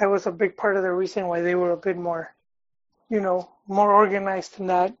was a big part of the reason why they were a bit more, more organized in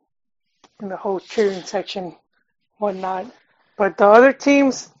the whole cheering section, whatnot. But the other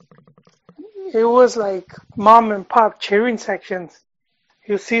teams, it was like mom and pop cheering sections.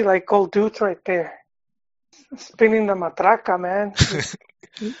 You see like old dudes right there spinning the matraca, man.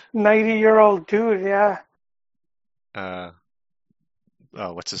 90-year-old dude, yeah. uh,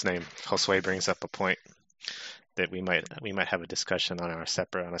 oh, what's his name? Josue brings up a point that we might have a discussion on a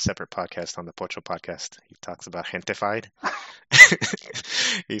separate podcast, on the Pocho podcast. He talks about gentified.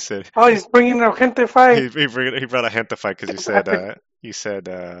 He said Oh, he's bringing up he Gentefied. he brought a gentified because I've been you said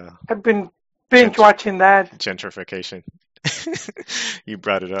I've been binge gentr watching that. gentrification. You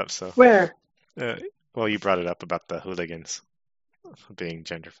brought it up, so Where? uh, well, you brought it up about the hooligans being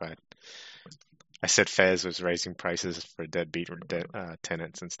gentrified. I said Fez was raising prices for deadbeat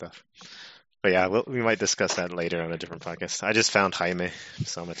tenants and stuff. But yeah, we might discuss that later on a different podcast. I just found Jaime,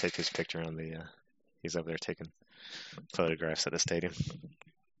 so I'm gonna take his picture on the. He's over there taking photographs at the stadium.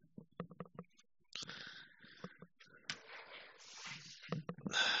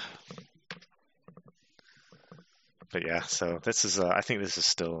 But yeah, so this is. I think this is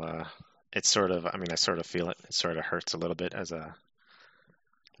still. It's sort of. I mean, I sort of feel it. It sort of hurts a little bit as a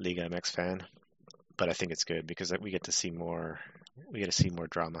Liga MX fan, but I think it's good because we get to see more. We get to see more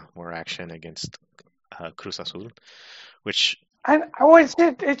drama, more action against Cruz Azul, which. I always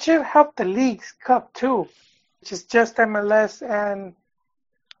said it should help the League's Cup too, which is just MLS and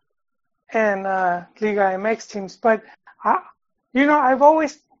Liga MX teams. But I've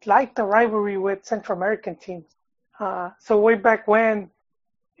always liked the rivalry with Central American teams. So way back when,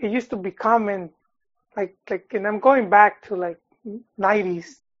 it used to be common, and I'm going back to like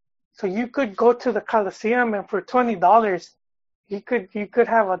 '90s. So you could go to the Coliseum, and for $20, you could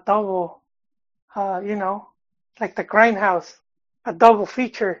have a double, like the Grindhouse, a double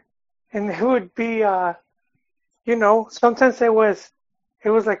feature, and it would be, sometimes it was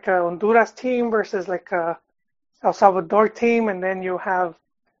like a Honduras team versus like a El Salvador team, and then you have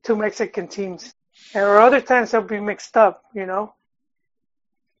two Mexican teams. Or other times they'll be mixed up, They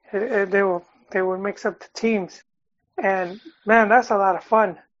will mix up the teams, and man, that's a lot of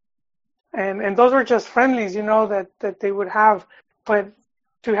fun. And those were just friendlies, that they would have, but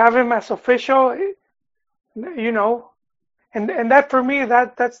to have him as official, you know, and that for me,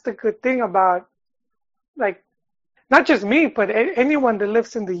 that's the good thing about, like, not just me, but anyone that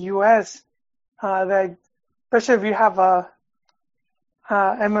lives in the U.S. That especially if you have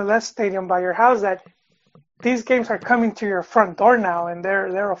MLS stadium by your house that these games are coming to your front door now, and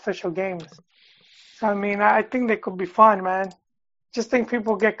they're official games. So I mean, I think they could be fun, man. Just think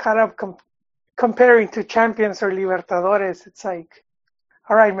people get caught up comparing to Champions or Libertadores. It's like,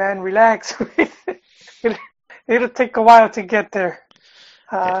 all right, man, relax. It'll take a while to get there.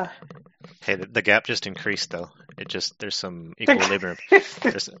 Hey, the gap just increased though. There's some equilibrium.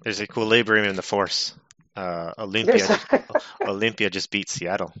 There's equilibrium in the force. Olympia just beat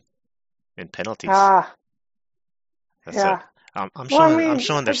Seattle in penalties. Yeah. I'm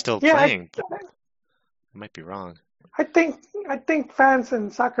showing they're still playing. I might be wrong. I think fans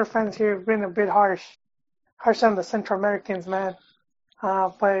and soccer fans here have been a bit harsh on the Central Americans, man.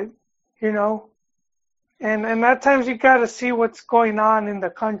 But you know, and at times you got to see what's going on in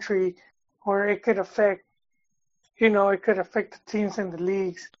the country, or it could affect the teams in the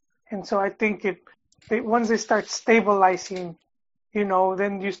leagues. And so I think once they start stabilizing,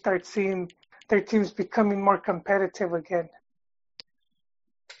 then you start seeing their teams becoming more competitive again.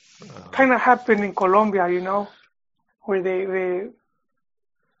 Kind of happened in Colombia, where they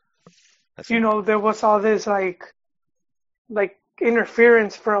there was all this like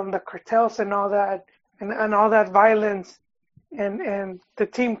interference from the cartels and all that, and all that violence, and the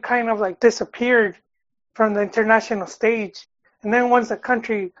team kind of like disappeared from the international stage. And then once the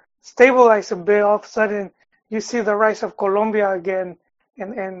country stabilized a bit, all of a sudden you see the rise of Colombia again,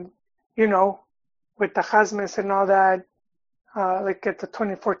 and with the Jasmes and all that, like at the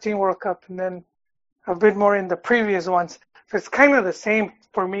 2014 World Cup, and then a bit more in the previous ones. So it's kind of the same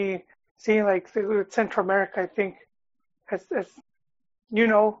for me, seeing like with Central America. I think as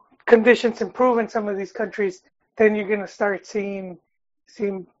conditions improve in some of these countries, then you're gonna start seeing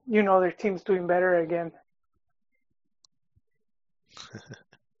their teams doing better again.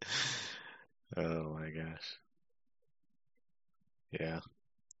 Oh my gosh. Yeah.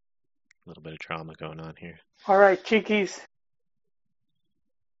 A little bit of drama going on here. All right, Chiquis.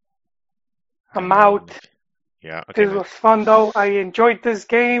 I'm out. Yeah, okay. This was fun though. I enjoyed this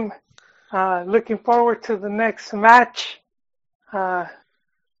game. Looking forward to the next match.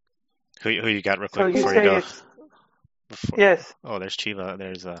 Who you got real quick before you go? Yes. Oh, there's Chiva.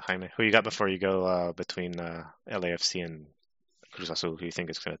 There's Jaime. Who you got before you go between LAFC and Cruz Azul? Who do you think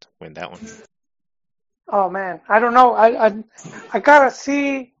is going to win that one? Oh man, I don't know. I gotta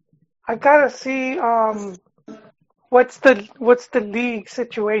see. What's the league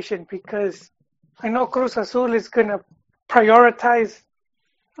situation, because I know Cruz Azul is gonna prioritize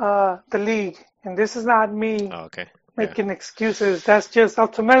the league, and this is not me making excuses. That's just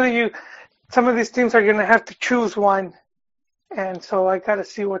ultimately some of these teams are gonna have to choose one, and so I gotta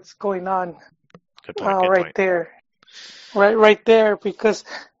see what's going on. Good point. Right there, because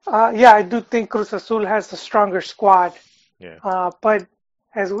I do think Cruz Azul has the stronger squad. Yeah. But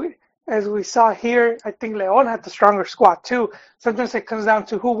as we saw here, I think León had the stronger squad too. Sometimes it comes down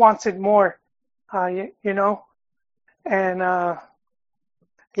to who wants it more, and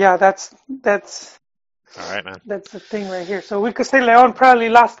that's all right, man. That's the thing right here. So we could say León probably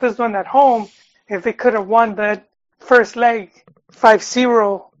lost this one at home if they could have won that first leg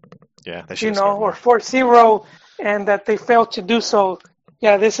 5-0. Yeah, they should or 4-0, and that they failed to do so.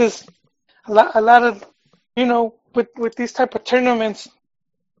 Yeah, this is a lot of with these type of tournaments.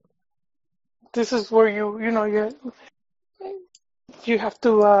 This is where you have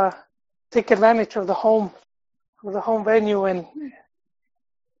to take advantage of the home venue. And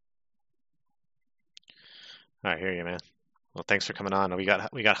I hear you, man. Well, thanks for coming on. We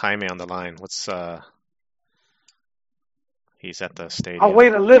got Jaime on the line. He's at the stadium. I'll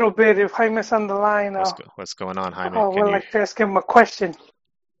wait a little bit if Jaime's on the line. What's going on, Jaime? I would like to ask him a question.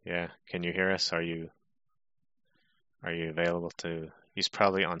 Yeah, can you hear us? Are you available to? He's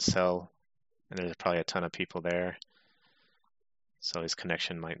probably on cell, and there's probably a ton of people there, so his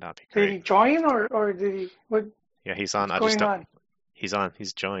connection might not be great. Did he join or did he? What? Yeah, he's on. What's going on? He's on.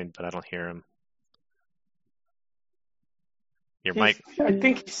 He's joined, but I don't hear him. Your mic. I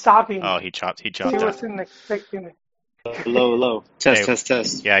think he's sobbing. Oh, he dropped He out. wasn't expecting it. Hello.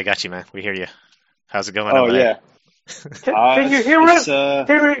 Test. Yeah, I got you, man. We hear you. How's it going? Oh, yeah. Can you hear us?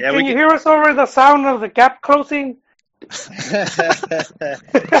 Can you hear us over the sound of the gap closing? It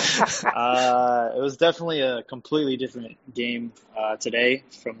was definitely a completely different game today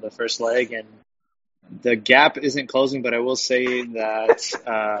from the first leg, and the gap isn't closing, but I will say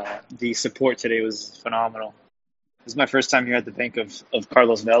that the support today was phenomenal. This is my first time here at the bank of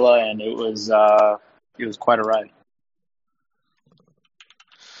Carlos Vela, and it was quite a ride.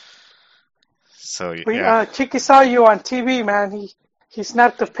 So Chiqui saw you on TV, man. He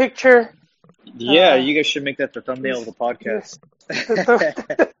snapped a picture. Yeah, you guys should make that the thumbnail of the podcast.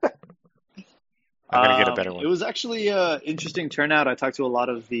 I'm gonna get a better It one. was actually an interesting turnout. I talked to a lot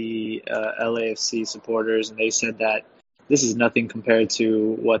of the LAFC supporters, and they said that this is nothing compared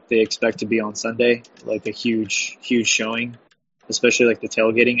to what they expect to be on Sunday, like a huge, huge showing, especially like the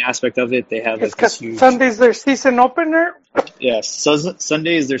tailgating aspect of it. They have It's like this because huge, Sunday's their season opener. yes. So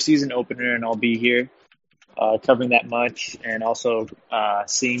Sunday is their season opener, and I'll be here covering that much, and also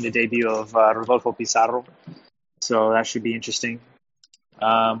seeing the debut of Rodolfo Pizarro. So that should be interesting.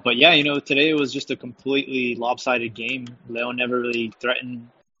 But yeah, today it was just a completely lopsided game. Leon never really threatened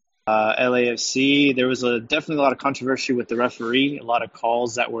LAFC. There was definitely a lot of controversy with the referee, a lot of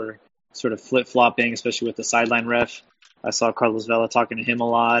calls that were sort of flip-flopping, especially with the sideline ref. I saw Carlos Vela talking to him a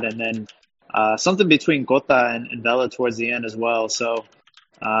lot, and then something between Cota and Vela towards the end as well. So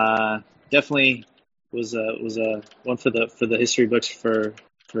definitely was a one for the history books for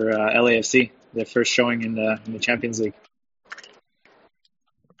LAFC, their first showing in the Champions League.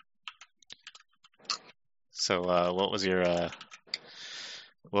 So, what was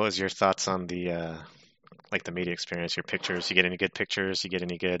your thoughts on the like the media experience? Your pictures? You get any good pictures? You get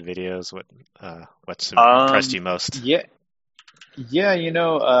any good videos? What's impressed you most? Yeah,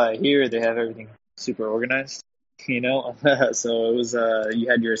 here they have everything super organized, so it was, you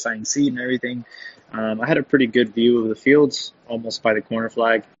had your assigned seat and everything. I had a pretty good view of the fields, almost by the corner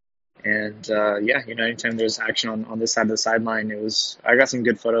flag. And, anytime there's action on this side of the sideline, I got some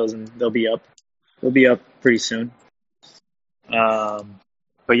good photos, and they'll be up pretty soon.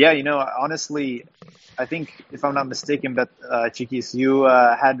 But yeah, honestly, I think if I'm not mistaken, but Chiquis, you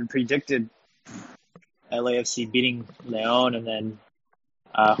had predicted LAFC beating Leon, and then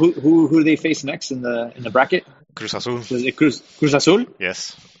who do they face next in the bracket? Cruz Azul. Was it Cruz Azul?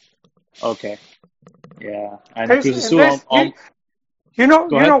 Yes. Okay. Yeah. And There's, Cruz and Azul. there's, you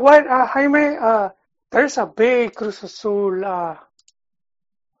know what, Jaime? There's a big Cruz Azul.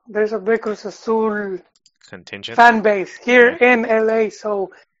 There's a big Cruz Azul Contingent. fan base here in LA.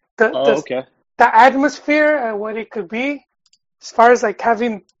 So okay. the atmosphere and what it could be, as far as like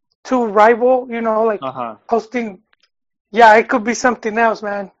having two rival, like hosting. Yeah, it could be something else,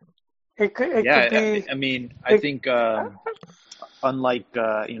 man. It could be. I mean, I think unlike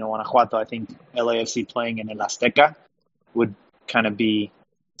Guanajuato, I think LAFC playing in El Azteca would kind of be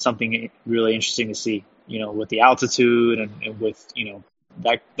something really interesting to see. With the altitude and with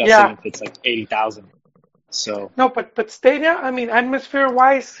that stadium fits like 80,000. So no, but stadium. I mean,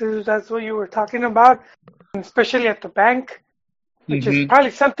 atmosphere-wise, that's what you were talking about, and especially at the bank, which is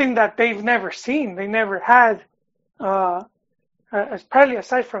probably something that they've never seen. They never had. It's probably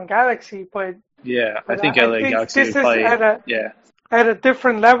aside from Galaxy, but I think LA Galaxy this would probably, at a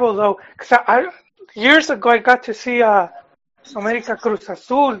different level though. Because years ago I got to see America Cruz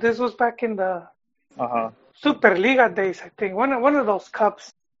Azul. This was back in the Superliga days, I think. One of those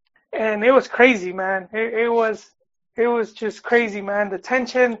cups, and it was crazy, man. It was just crazy, man. The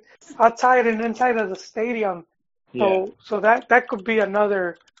tension outside and inside of the stadium. So that could be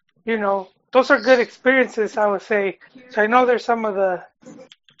another, those are good experiences, I would say. So I know there's some of the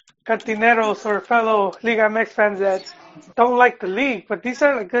cantineros or fellow Liga MX fans that don't like the league, but these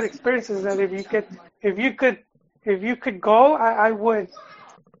are like good experiences that if you could go, I would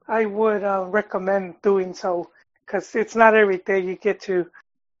recommend doing so, because it's not every day you get to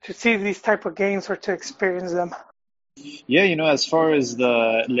see these type of games or to experience them. Yeah, as far as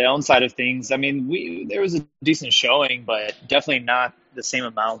the Leon side of things, I mean, there was a decent showing, but definitely not the same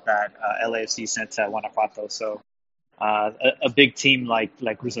amount that LAFC sent to Guanajuato. So a big team like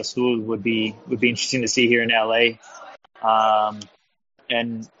Cruz Azul would be interesting to see here in LA.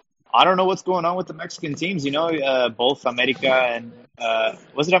 And I don't know what's going on with the Mexican teams. Both America and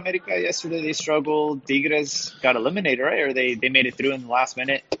was it America yesterday? They struggled. Tigres got eliminated, right? Or they made it through in the last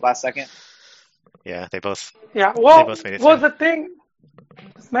second. Yeah, they both. Yeah, well, they both made it through. The thing,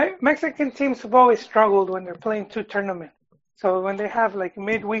 Mexican teams have always struggled when they're playing two tournaments. So when they have like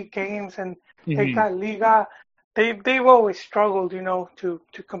midweek games and they got Liga, they've always struggled, to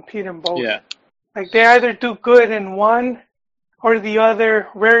compete in both. Yeah. Like they either do good in one or the other.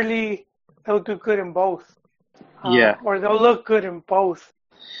 Rarely they'll do good in both. Or they'll look good in both.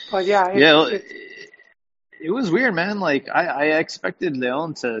 But it was weird, man. Like I expected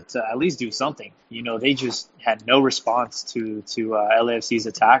Leon to at least do something. They just had no response to LAFC's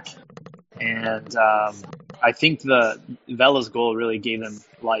attack, and I think the Vela's goal really gave them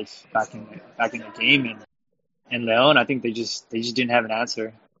life back in the game. And Leon, I think they just didn't have an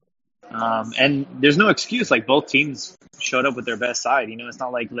answer. And there's no excuse. Like both teams showed up with their best side. It's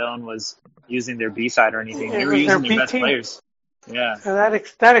not like Leon was using their B side or anything. They were using their best players. Yeah. So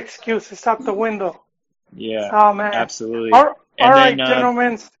that excuse is out the window. Yeah. Oh man. Absolutely. All And right, then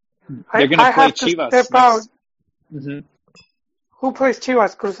gentlemen. they're going to I play have to Chivas step out. next. Hmm. Who plays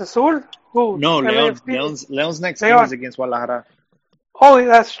Chivas? Cruz Azul? Who? No, LAFC? Leon's next game is Leon. against Guadalajara. Oh,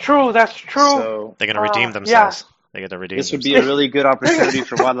 that's true. That's true. So They're gonna redeem Yeah. themselves. They get to redeem this would be themselves. a really good opportunity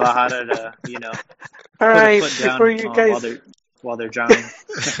for Guadalajara to, All put a right. foot down Before you guys. while they're drowning.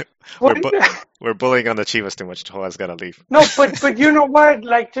 we're What? we're bullying on the Chivas too much. Joa's gotta leave. No, but you know what?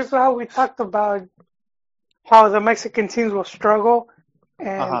 Like just how we talked about how the Mexican teams will struggle,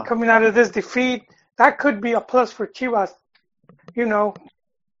 and Uh-huh. coming out of this defeat, that could be a plus for Chivas. You know,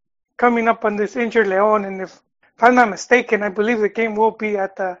 coming up on this injured Leon, and if I'm not mistaken, I believe the game will be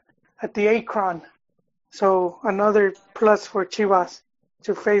at the Akron. So another plus for Chivas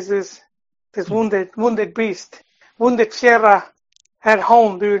to face this wounded beast, wounded Sierra at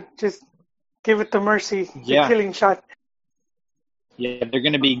home, dude. Just give it the mercy, Yeah. the killing shot. Yeah, they're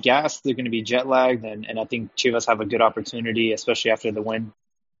going to be gassed. They're going to be jet lagged, and I think Chivas have a good opportunity, especially after the win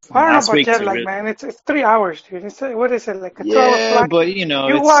I don't know last about week. jet lag, man. It's 3 hours, dude. What is it, like a 2-hour Yeah, flight? but You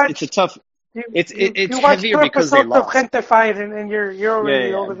it's a tough. You, It's you, it's you watch heavier two because they episodes of lost. Gente fight and you're Yeah, already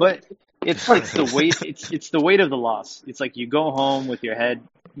yeah, over but there. it's the weight. It's the weight of the loss. It's like you go home with your head,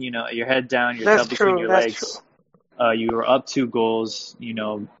 your head down, your That's tail between true. your That's legs. true. You were up 2 goals.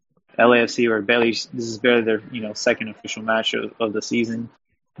 LAFC or barely. This is barely their second official match of the season.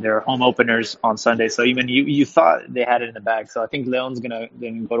 Their home openers on Sunday. So even you thought they had it in the bag. So I think Leon's gonna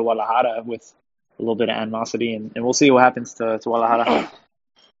then go to Guadalajara with a little bit of animosity, and we'll see what happens to Guadalajara.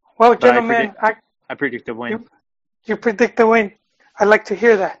 Well, But gentlemen, I predict a win. you predict the win. I'd like to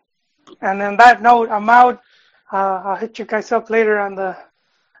hear that. And on that note, I'm out. I'll hit you guys up later on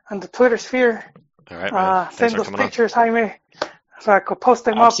the Twitter sphere. All right, man. Thanks Send for those coming on. pictures, Jaime, so I could post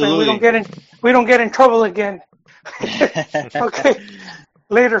them up and Absolutely. we don't get in trouble again. Okay.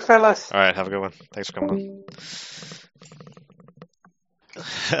 Later, fellas. All right, have a good one. Thanks for coming on.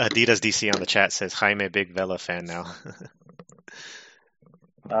 Adidas DC on the chat says Jaime big Vela fan now.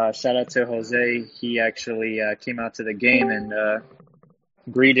 Shout out to Jose. He actually came out to the game and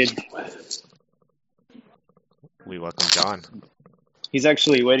greeted. We welcome John. He's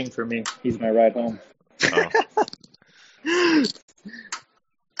actually waiting for me. He's my ride home. Oh.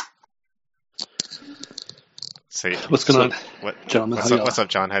 So, What's going on, what, gentlemen? what's up,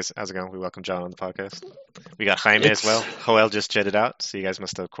 John? How's it going? We welcome John on the podcast. We got Jaime as well. Joel just jetted out, so you guys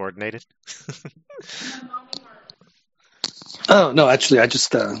must have coordinated. Oh no, actually, I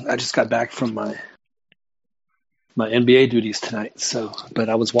just got back from my NBA duties tonight. So, but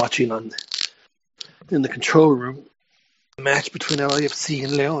I was watching in the control room the match between LAFC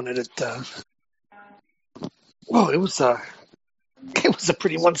and Leon, and it was a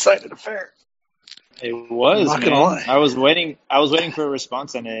pretty one-sided affair. It was. I'm not gonna lie. I was waiting for a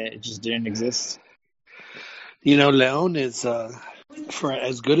response, and it just didn't exist. Leon is for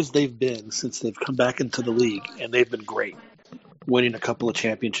as good as they've been since they've come back into the league, and they've been great, winning a couple of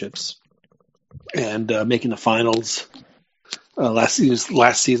championships and making the finals last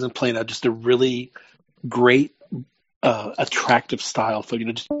season, playing out just a really great, attractive style for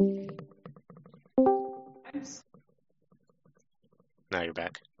just. Now you're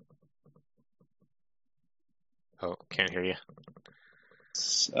back. Oh, can't hear you.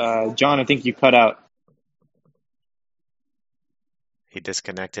 John, I think you cut out. He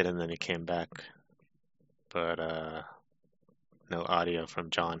disconnected and then he came back, but no audio from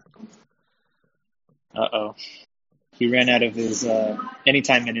John. Uh-oh. He ran out of his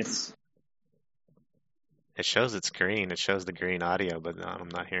anytime minutes. It shows it's green. It shows the green audio, but I'm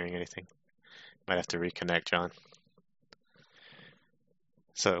not hearing anything. Might have to reconnect, John.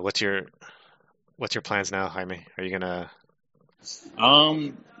 So what's your plans now, Jaime? Are you gonna?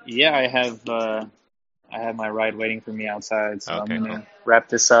 Yeah, I have my ride waiting for me outside, so Okay, I'm gonna cool. wrap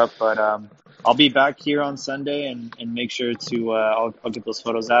this up. But I'll be back here on Sunday and make sure to I'll get those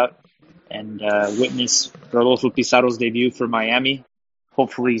photos out and witness Rodolfo Pizarro's debut for Miami.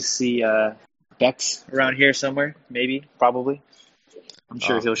 Hopefully see Bex around here somewhere, maybe, probably. I'm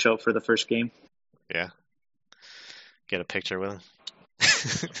sure he'll show up for the first game. Yeah. Get a picture with him.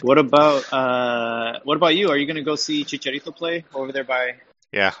 What about you? Are you gonna go see Chicharito play over there by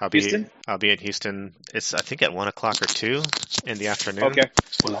Yeah, Houston? I'll be in Houston. It's I think at 1 o'clock or 2 in the afternoon. Okay.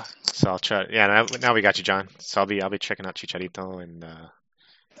 So I'll try. Yeah, now we got you, John. So I'll be checking out Chicharito and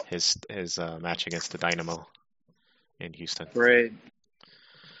his match against the Dynamo in Houston. Great.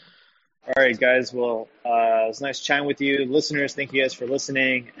 All right, guys. Well, it was nice chatting with you. Listeners, thank you guys for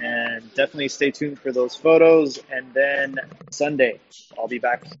listening. And definitely stay tuned for those photos. And then Sunday, I'll be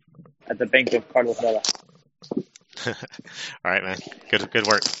back at the bank of Carlos Vela. All right, man. Good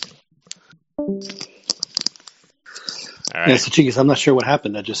work. All right. All Yeah, right. so Chiquis, I'm not sure what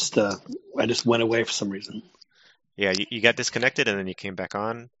happened. I just went away for some reason. Yeah, you got disconnected and then you came back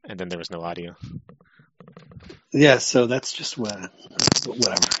on, and then there was no audio. Yeah, so that's just whatever.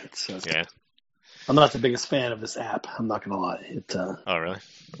 It's Yeah. I'm not the biggest fan of this app. I'm not gonna lie. Oh, really?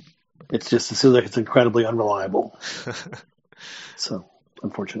 It seems like it's incredibly unreliable. So,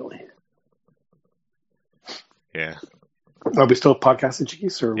 unfortunately, Yeah. are we still podcasting,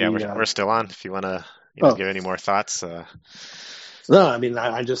 Chiquis, or are Yeah, we? we're still on. If you want to, Oh, give any more thoughts. no. I mean,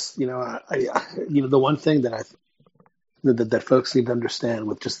 I just the one thing that that folks need to understand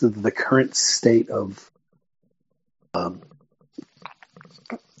with just the current state um, of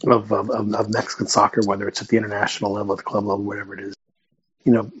Mexican soccer, whether it's at the international level, at the club level, whatever it is.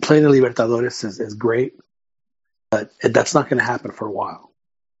 Playing the Libertadores is great, but that's not going to happen for a while.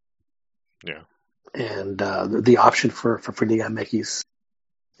 Yeah. And the option for Liga MX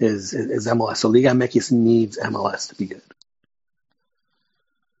is MLS. So Liga MX needs MLS to be good.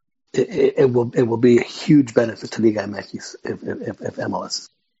 It will be a huge benefit to Liga MX if MLS.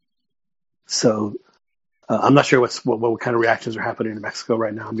 So I'm not sure what kind of reactions are happening in Mexico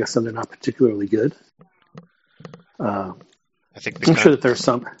right now. I'm guessing they're not particularly good. I think I'm sure that there's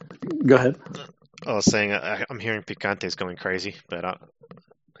some. Go ahead. I was saying I'm hearing Picante is going crazy, but I'm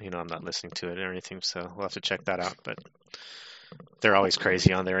not listening to it or anything, so we'll have to check that out. But they're always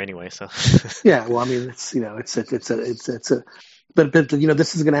crazy on there anyway, so. Yeah, well, I mean, it's but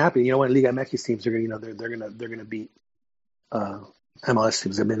this is going to happen. When Liga MX teams are going, they're going to beat MLS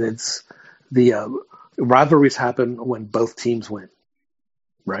teams. I mean, it's the rivalries happen when both teams win,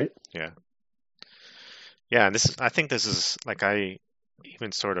 right? Yeah. Yeah, and I think this is like I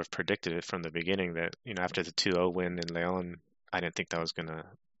even sort of predicted it from the beginning that after the 2-0 win in León, I didn't think that was gonna.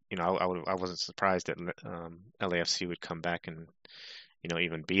 I wasn't surprised that LAFC would come back and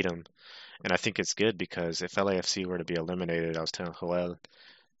even beat them. And I think it's good because if LAFC were to be eliminated, I was telling Joel,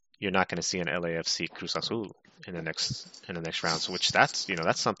 you're not going to see an LAFC Cruz Azul in the next round. So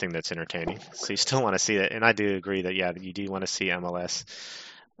that's something that's entertaining. So you still want to see that, and I do agree that you do want to see MLS,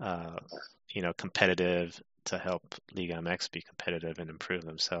 competitive to help Liga MX be competitive and improve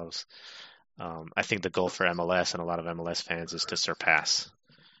themselves. I think the goal for MLS and a lot of MLS fans is to surpass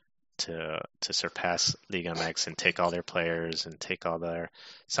Liga MX and take all their players and take all their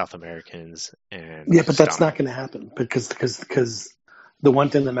South Americans and but that's not going to happen because the one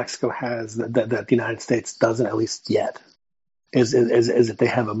thing that Mexico has that the United States doesn't, at least yet, is that they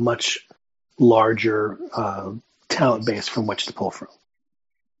have a much larger talent base from which to pull from.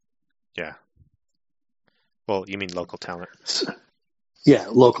 Yeah. Well, you mean local talent? Yeah,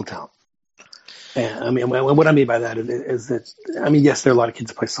 local talent. And I mean, what I mean by that is that, I mean, yes, there are a lot of kids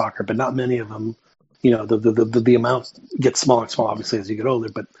that play soccer, but not many of them. The amount gets smaller and smaller, obviously, as you get older.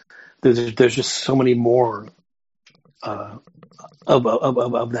 But there's just so many more of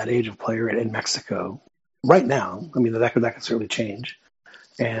that age of player in Mexico right now. I mean, that could certainly change.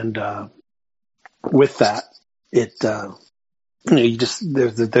 And with that,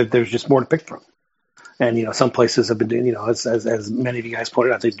 there's just more to pick from. And some places have been doing, as many of you guys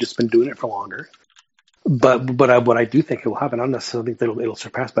pointed out, they've just been doing it for longer. But what I do think it will happen, I don't necessarily think that it'll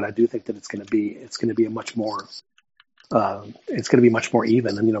surpass, but I do think that it's going to be a much more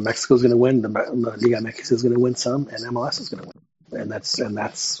even. And Mexico's going to win, the Liga MX is going to win some, and MLS is going to win, and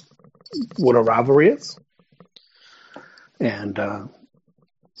that's what a rivalry is. And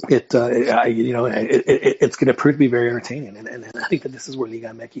it's going to prove to be very entertaining, and I think that this is where Liga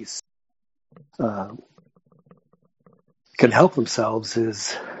MX can help themselves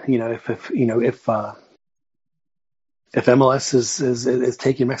is if MLS is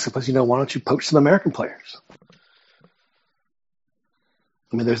taking Mexico place, why don't you poach some American players?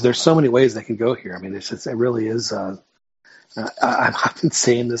 I mean, there's so many ways they can go here. I mean, it really is. I've been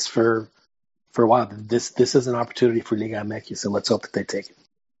saying this for a while. This is an opportunity for Liga MX, so let's hope that they take it.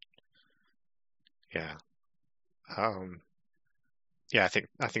 Yeah. Yeah, I think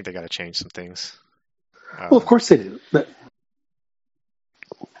they got to change some things. Well, of course they do. But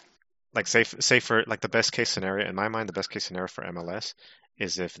like say for like the best case scenario in my mind, the best case scenario for MLS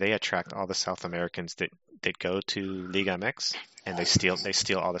is if they attract all the South Americans that go to Liga MX and they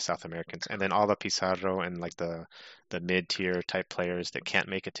steal all the South Americans, and then all the Pizarro and like the mid tier type players that can't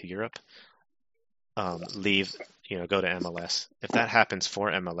make it to Europe leave, go to MLS. If that happens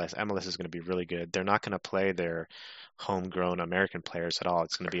for MLS is going to be really good. They're not going to play their homegrown American players at all.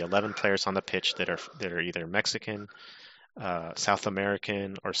 It's going to be 11 players on the pitch that are either Mexican, South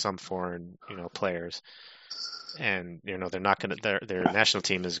American, or some foreign, players. And they're not going to. Their national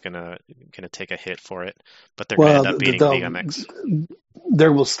team is going to take a hit for it, but they're going to end up beating Liga MX.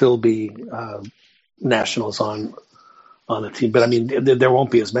 There will still be nationals on on the team. But I mean, there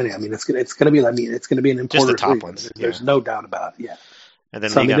won't be as many. I mean, it's going to be. I mean, it's going to be an Just the importer's top league. ones. There's no doubt about it. Yeah. And then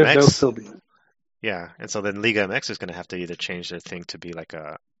So I Liga mean, there'll MX. still be. Yeah, and so then Liga MX is going to have to either change their thing to be like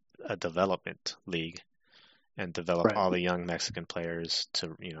a development league and develop Right. all the young Mexican players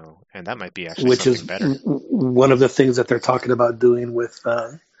to, and that might be actually Which something is better. one of the things that they're talking about doing with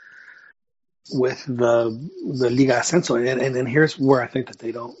the Liga Ascenso, and here's where I think that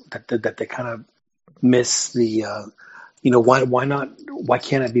they don't that they kind of miss the why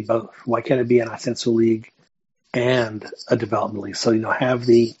can't it be both? Why can't it be an Ascenso league and a development league? So have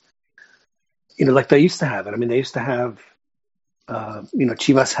the like they used to have it. I mean, they used to have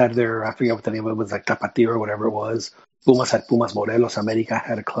Chivas had their, I forget what the name of it was, like Tapatío or whatever it was. Pumas had Pumas Morelos. America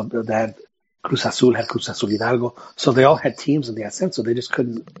had a club that had Cruz Azul Hidalgo. So they all had teams in the Ascenso. They just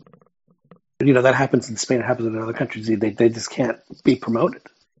couldn't. That happens in Spain. It happens in other countries. They just can't be promoted.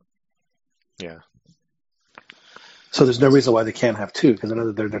 Yeah. So there's no reason why they can't have two, because I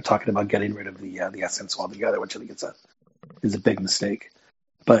know that they're talking about getting rid of the Ascenso altogether, which I think is a big mistake.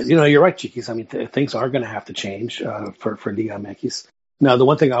 But you're right, Chiquis. I mean, things are going to have to change for Liga MX. Now, the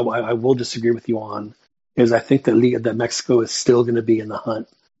one thing I will disagree with you on is I think that Mexico is still going to be in the hunt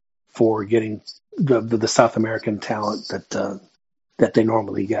for getting the South American talent that they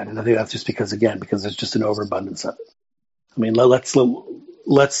normally get, and I think that's just because there's just an overabundance of it. I mean, let's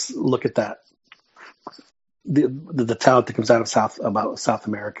look at that. The talent that comes out of South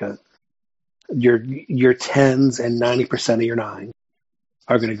America, your 10s and 90% of your 9s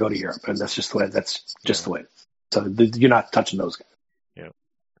are going to go to Europe, and that's just the way. That's just the way. So you're not touching those guys.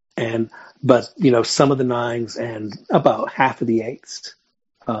 Yeah. But some of the 9s and about half of the 8s,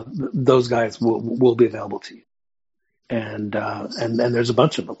 those guys will be available to you, and there's a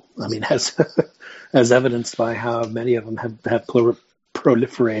bunch of them. I mean, as evidenced by how many of them have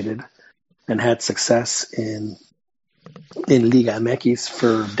proliferated and had success in Liga MX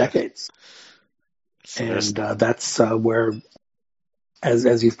for decades, and that's where.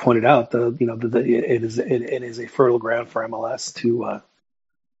 As you've pointed out, it is a fertile ground for MLS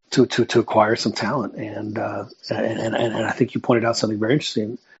to acquire some talent, and I think you pointed out something very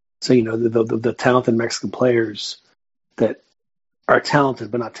interesting. So the talented Mexican players that are talented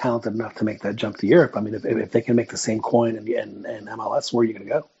but not talented enough to make that jump to Europe. I mean, if they can make the same coin in MLS, where are you going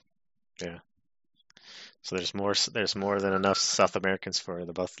to go? Yeah. So there's more than enough South Americans for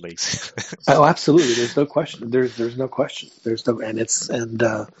the both leagues. Oh, absolutely. There's no question.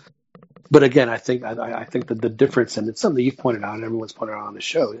 But again, I think that the difference, and it's something you've pointed out and everyone's pointed out on the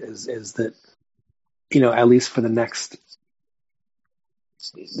show, is that at least for the next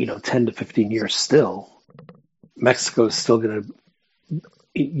 10 to 15 years, still Mexico is still going to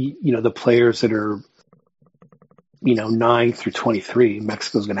the players that are 9 through 23,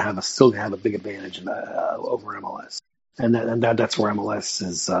 Mexico's going to still have a big advantage over MLS, and that's where MLS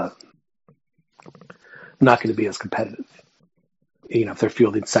is not going to be as competitive. If they're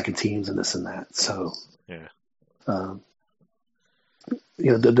fielding second teams and this and that, so yeah,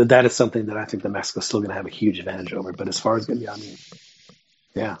 that is something that I think that Mexico's still going to have a huge advantage over. But as far as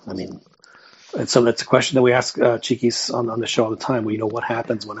it's a question that we ask Chiquis on the show all the time. Well, what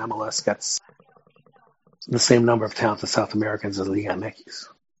happens when MLS gets the same number of talented South Americans as Liga MX,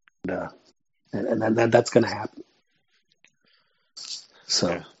 and that's going to happen. So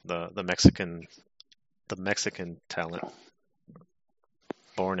yeah, the Mexican talent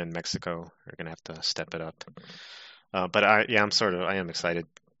born in Mexico are going to have to step it up. But I am excited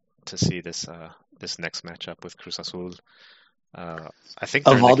to see this next matchup with Cruz Azul. I think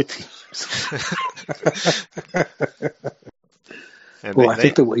of all the teams. I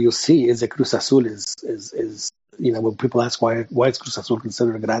think that what you'll see is that Cruz Azul is when people ask why is Cruz Azul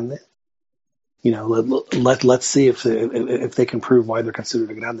considered a grande, let's see if they can prove why they're considered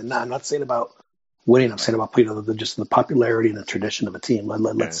a grande. No, I'm not saying about winning. I'm saying about just the popularity and the tradition of a team.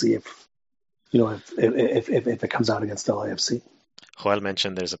 Let's see if it comes out against LAFC. Joel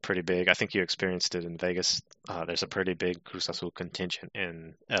mentioned there's a pretty big. I think you experienced it in Vegas. There's a pretty big Cruz Azul contingent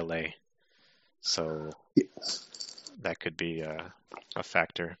in LA, so that could be a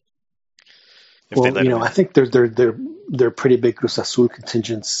factor. I think they're pretty big Cruz Azul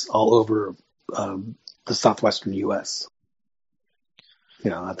contingents all over the southwestern U.S.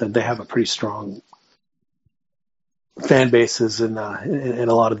 They have a pretty strong fan bases in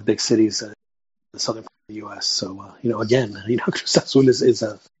a lot of the big cities in the southern part of the U.S. So Cruz Azul is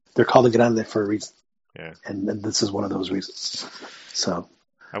they're called a grande for a reason. Yeah, and this is one of those reasons. So.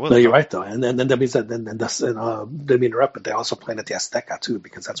 No, you're right though, and then that means that let me interrupt, but they also playing at the Azteca too,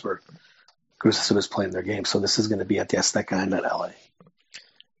 because that's where Cruz Azul is playing their game. So this is going to be at the Azteca and at LA.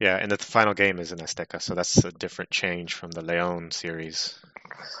 Yeah, and the final game is in Azteca, so that's a different change from the León series.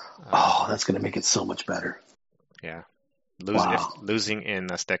 Oh, that's going to make it so much better. Yeah, Wow. losing in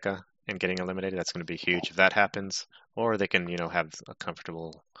Azteca and getting eliminated, that's going to be huge if that happens. Or they can, have a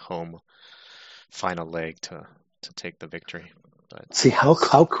comfortable home final leg to take the victory. But See, how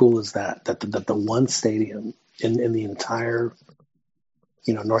cool is that? That the one stadium in the entire,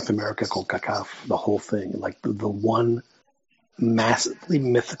 North America, CONCACAF, the whole thing, like the one massively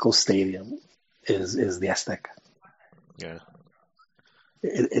mythical stadium is the Azteca. yeah,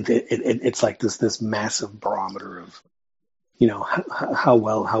 It's like this massive barometer of, how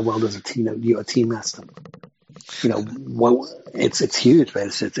well does a team has to, what it's huge,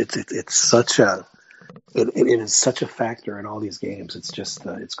 man. It's such a it is such a factor in all these games. It's just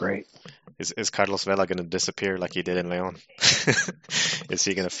it's great. is Carlos Vela going to disappear like he did in León? Is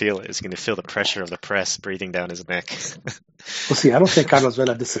he going to feel it? Is he going to feel the pressure of the press breathing down his neck? Well, see, I don't think Carlos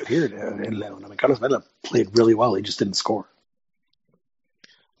Vela disappeared in León. I mean, Carlos Vela played really well. He just didn't score.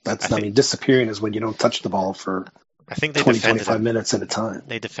 I mean, disappearing is when you don't touch the ball for I think they 25 minutes at a time.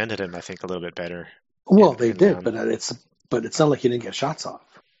 They defended him, I think, a little bit better. Well, they did, but it's not like he didn't get shots off.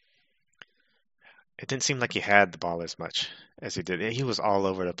 It didn't seem like he had the ball as much as he did. He was all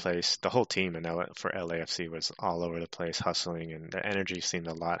over the place. The whole team for LAFC was all over the place, hustling, and the energy seemed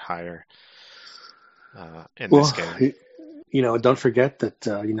a lot higher in this game. Don't forget that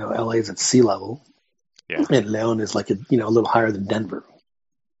LA is at sea level, yeah, and León is like a little higher than Denver.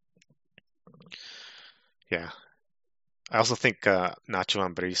 Yeah, I also think Nacho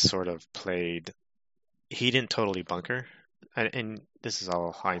Ambriz sort of played. He didn't totally bunker, and this is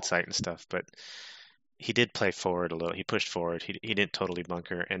all hindsight and stuff, but he did play forward a little. He pushed forward. He didn't totally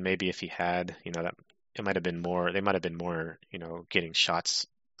bunker, and maybe if he had, that it might have been more. They might have been more, getting shots,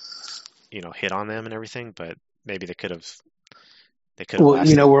 hit on them and everything. But maybe they could have. Well,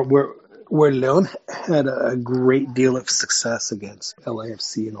 where León had a great deal of success against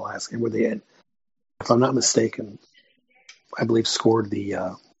LAFC in the last game, where they had, if I'm not mistaken, I believe scored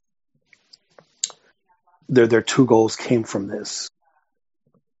their 2 goals came from this.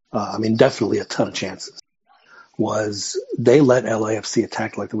 I mean, definitely a ton of chances. Was they let LAFC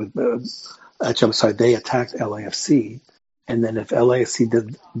attack they attacked LAFC, and then if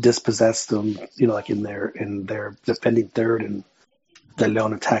LAFC dispossessed them, like in their defending third and the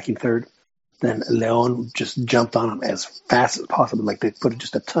León attacking third, then León just jumped on them as fast as possible. Like they put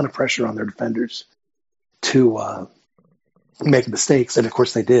just a ton of pressure on their defenders to make mistakes, and of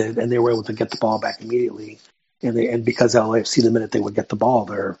course they did, and they were able to get the ball back immediately. And because LAFC, the minute they would get the ball,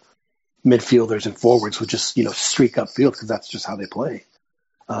 their midfielders and forwards would just streak upfield because that's just how they play.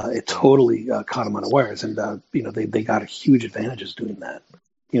 It totally caught them unawares, and they got huge advantages doing that.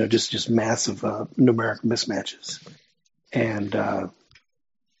 Just massive numeric mismatches, and I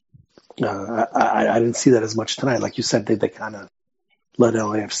didn't see that as much tonight. Like you said, they kind of let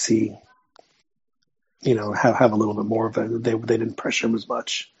LAFC have a little bit more of it. They didn't pressure him as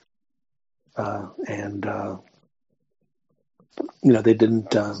much, and they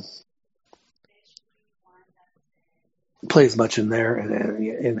didn't play as much in there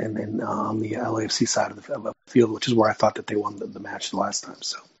and on the LAFC side of the field, which is where I thought that they won the match the last time.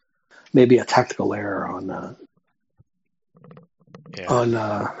 So maybe a tactical error on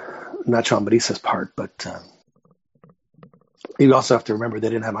Nacho Ambriz's part, but you also have to remember they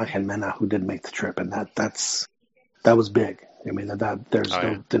didn't have Angel Mena, who didn't make the trip, and that was big. I mean, that there's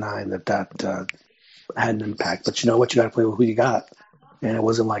no denying that had an impact. But you know what? You got to play with who you got, and it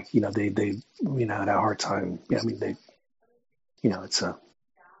wasn't like they had a hard time. Yeah, I mean it's a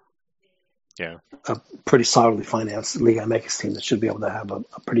pretty solidly financed Liga MX team that should be able to have a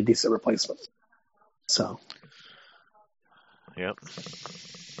pretty decent replacement. So. Yep.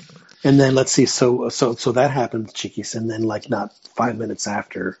 And then let's see. So that happened, Chiquis, and then not 5 minutes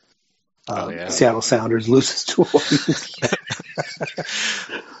after, Seattle Sounders loses to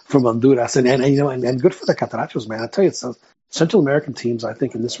from Honduras, and good for the Catarachos, man. I tell you, Central American teams, I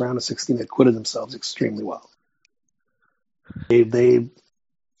think, in this round of 16 acquitted themselves extremely well. They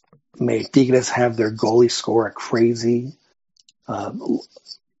made Tigres have their goalie score a crazy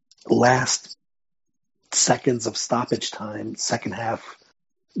last seconds of stoppage time, second half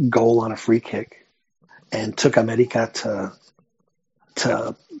goal on a free kick, and took America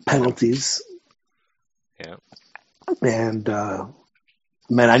to penalties. Yeah. And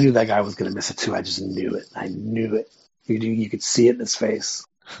man, I knew that guy was going to miss it too. I just knew it. I knew it. You could see it in his face.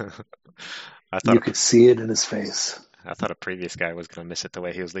 You could see it in his face. I thought a previous guy was going to miss it the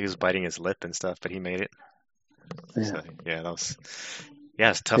way he was biting his lip and stuff, but he made it. Yeah. So, that was.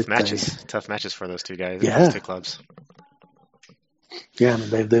 Yeah, it's tough matches. Tough matches for those two guys. Yeah. Those two clubs. Yeah, I mean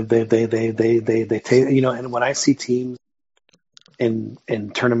they take, and when I see teams in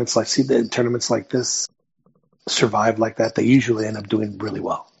tournaments like this survive like that, they usually end up doing really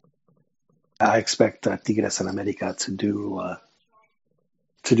well. I expect Tigres and America to do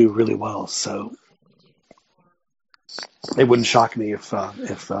really well. So it wouldn't shock me if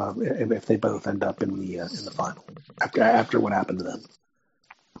they both end up in the final after what happened to them,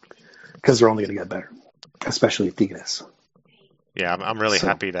 because they're only going to get better, especially Tigres. Yeah, I'm really So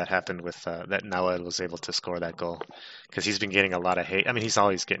happy that happened with that Nawal was able to score that goal because he's been getting a lot of hate. I mean, he's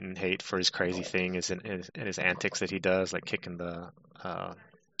always getting hate for his crazy thing, his antics that he does, like kicking the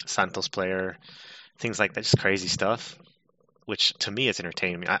Santos player, things like that, just crazy stuff. Which to me is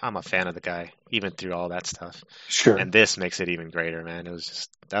entertaining. I mean, I'm a fan of the guy, even through all that stuff. sure. And this makes it even greater, man.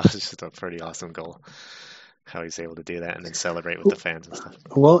 That was just a pretty awesome goal. How he's able to do that and then celebrate with the fans and stuff.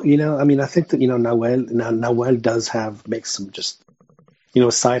 Well, I mean, I think that Nawal does make some just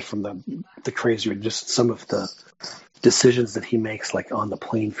aside from the crazier, just some of the decisions that he makes, like on the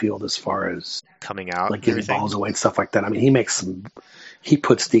playing field, as far as Coming out like and giving everything. balls away and stuff like that. I mean, he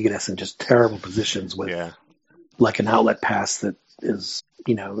puts Tigres in just terrible positions with Yeah. like an outlet pass that is,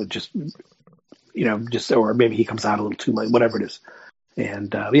 just or maybe he comes out a little too late, whatever it is.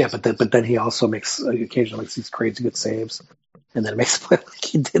 And but then he also occasionally makes these crazy good saves, and then makes a play like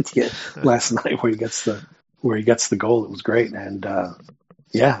he did last night where he gets the goal. It was great, and I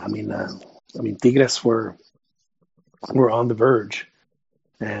mean Tigres were on the verge,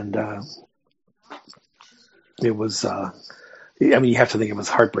 and it was. I mean, you have to think it was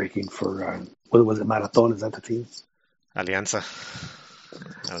heartbreaking for what was it? Marathon, is that the team? Alianza.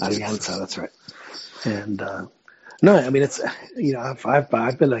 Alianza, that's right. And no, I mean it's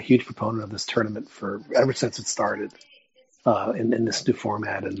I've been a huge proponent of this tournament ever since it started in this new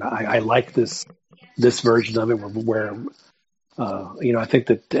format, and I like this version of it where I think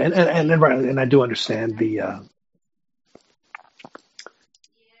that and I do understand the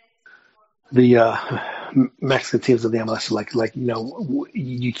Mexican teams of the MLS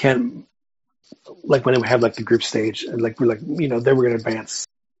you can't, like when we have like the group stage, and like we're like they were going to advance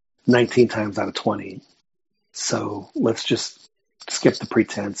 19 times out of 20. So let's just skip the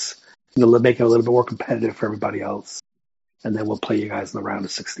pretense. Make it a little bit more competitive for everybody else, and then we'll play you guys in the round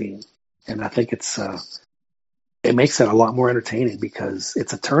of 16. And I think it makes it a lot more entertaining because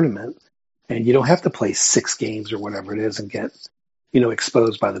it's a tournament, and you don't have to play 6 games or whatever it is and get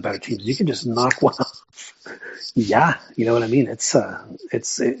exposed by the better teams. You can just knock one off. Yeah, you know what I mean. It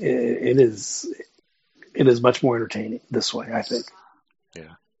is much more entertaining this way, I think.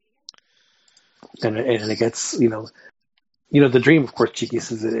 Yeah. And it gets the dream, of course,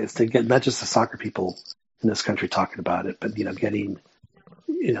 Chiquis, is to get not just the soccer people in this country talking about it, but getting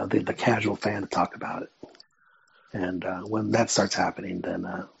the casual fan to talk about it. And when that starts happening,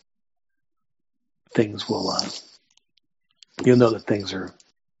 then things will you'll know that things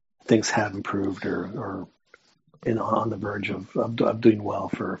have improved or on the verge of doing well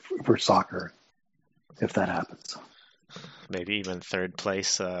for soccer if that happens. Maybe even third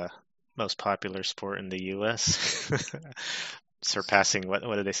place. Most popular sport in the U.S. Surpassing what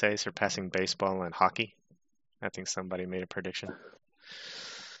did they say? Surpassing baseball and hockey. I think somebody made a prediction.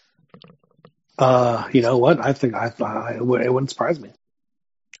 You know what? I think it wouldn't surprise me.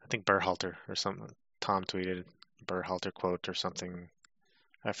 I think Berhalter or something. Tom tweeted Berhalter quote or something.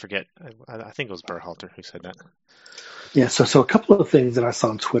 I forget. I think it was Berhalter who said that. Yeah. So a couple of things that I saw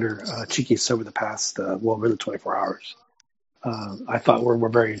on Twitter, Chiquis, over the past really 24 hours. I thought were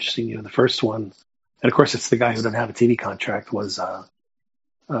very interesting. The first one, and of course it's the guy who doesn't have a TV contract, was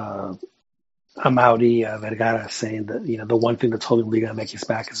Amaury Vergara saying that the one thing that's holding Liga MX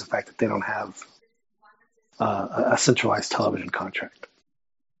back is the fact that they don't have a centralized television contract.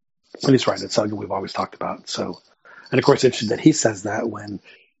 And he's right. It's something we've always talked about. So, and of course, interesting that he says that when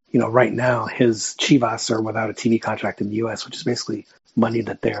right now his Chivas are without a TV contract in the U.S., which is basically money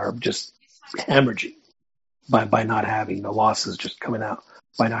that they are just hemorrhaging by not having the losses just coming out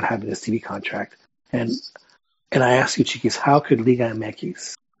by not having this TV contract. And I ask you, Chiquis, how could Liga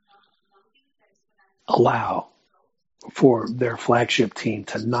MX allow for their flagship team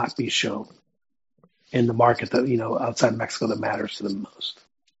to not be shown in the market that outside Mexico that matters to them most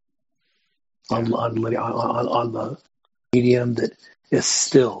on the medium that is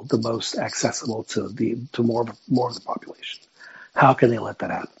still the most accessible to more of the population? How can they let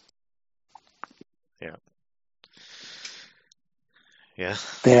that happen? Yeah. Yeah.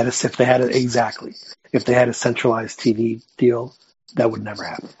 If they had a centralized TV deal, that would never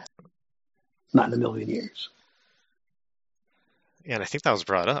happen. Not in a million years. Yeah, and I think that was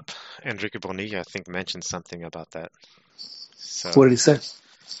brought up. Enrique Bonilla, I think, mentioned something about that. So What did he say?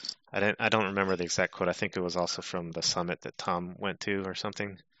 I don't remember the exact quote. I think it was also from the summit that Tom went to or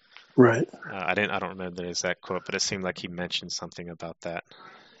something. Right. I don't remember the exact quote, but it seemed like he mentioned something about that.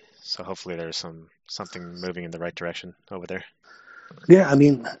 So hopefully there's something moving in the right direction over there. Yeah, I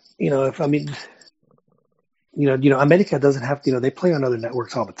mean, America doesn't have, they play on other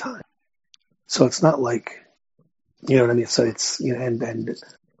networks all the time. So it's not like, you know what I mean? So it's, and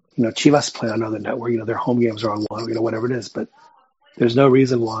Chivas play on other network, their home games are on one, whatever it is, but there's no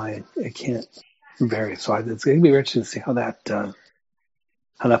reason why it can't vary. So it's going to be interesting to see how that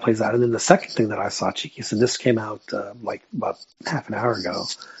plays out. And then the second thing that I saw, Chiquis, and this came out like about half an hour ago.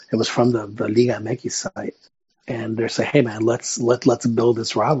 It was from the Liga MX site, and they're saying, "Hey, man, let's build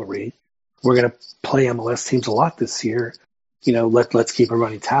this rivalry. We're going to play MLS teams a lot this year. Let's keep a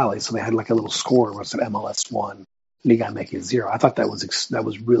running tally." So they had like a little score was MLS 1, Liga MX 0. I thought that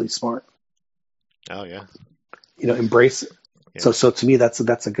was really smart. Oh yeah. Embrace it. Yeah. So to me, that's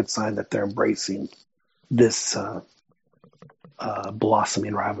a good sign that they're embracing this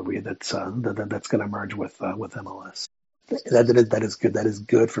blossoming rivalry that's going to merge with MLS. That is good. That is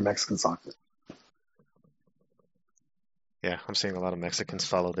good for Mexican soccer. Yeah, I'm seeing a lot of Mexicans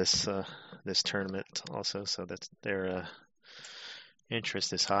follow this tournament also, so that their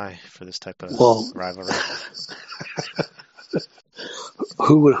interest is high for this type of rivalry.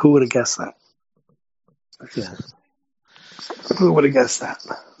 Who would have guessed that? Yeah. Who would have guessed that?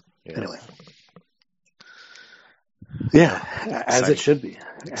 Yeah. Anyway. Yeah, as it should be.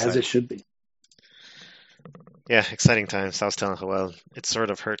 As it should be. Yeah, exciting times. I was telling Joel, it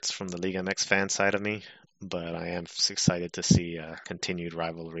sort of hurts from the Liga MX fan side of me, but I am excited to see continued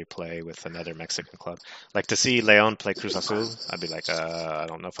rivalry play with another Mexican club. Like to see León play Cruz Azul, I'd be like, I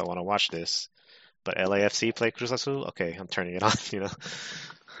don't know if I want to watch this. But LAFC play Cruz Azul, okay, I'm turning it on,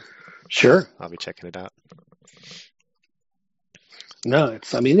 Sure. I'll be checking it out. No,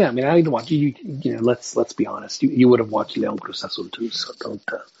 I need to watch you. Let's be honest. You would have watched León Cruz Azul too, so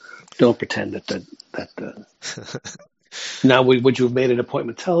don't pretend that. Now, would you have made an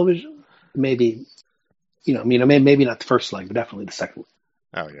appointment television? Maybe, maybe not the first leg, but definitely the second leg.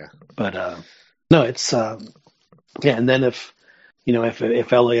 Oh yeah. But no, it's and then if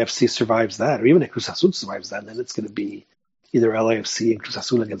LAFC survives that, or even if Cruz Azul survives that, then it's going to be either LAFC and Cruz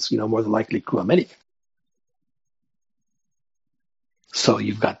Azul against more than likely Club America. So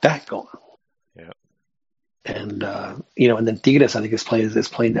you've got that going. Yeah. And and then Tigres, I think, is playing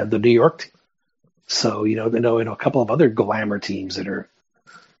the New York team. So a couple of other glamour teams that are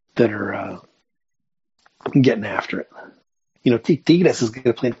getting after it. Tigres is going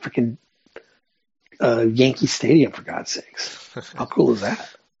to play in freaking Yankee Stadium, for God's sakes. How cool is that?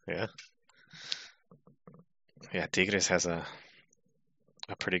 Yeah. Yeah, Tigres has a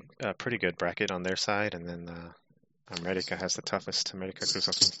pretty good bracket on their side, and then America has the toughest. America Cruz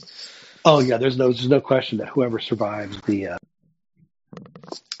Azul. Oh yeah, there's no question that whoever survives the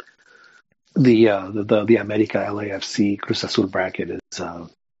America LAFC Cruz Azul bracket is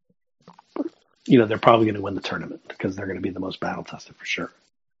they're probably going to win the tournament because they're going to be the most battle tested for sure.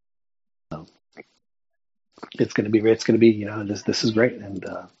 So it's going to be this is great, and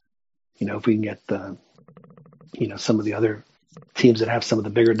if we can get some of the other teams that have some of the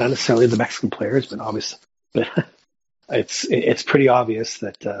bigger, not necessarily the Mexican players, but obviously, but it's pretty obvious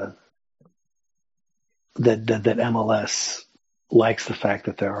that MLS likes the fact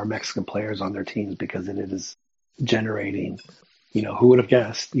that there are Mexican players on their teams because it is generating, who would have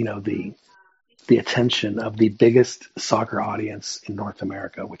guessed, the attention of the biggest soccer audience in North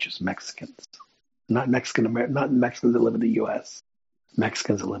America, which is Mexicans, not Mexicans that live in the U.S.,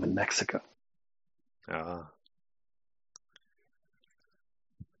 Mexicans that live in Mexico.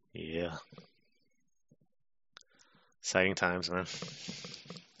 Yeah. Exciting times, man.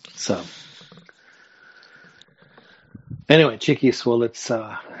 So, anyway, Chiquis, well, it's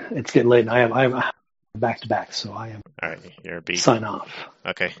getting late, and I'm back to back, so I am. All right, you're a beat. Sign off.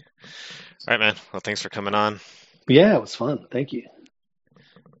 Okay. All right, man. Well, thanks for coming on. Yeah, it was fun. Thank you.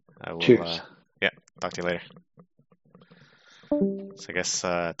 I will. Cheers. Talk to you later. So I guess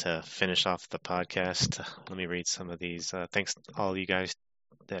to finish off the podcast, let me read some of these. Thanks to all you guys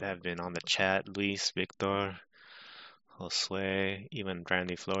that have been on the chat: Luis, Victor, Josue, even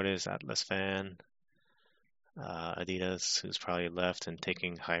Randy Flores, Atlas fan, Adidas, who's probably left and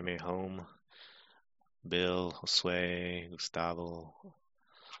taking Jaime home, Bill, Josue, Gustavo,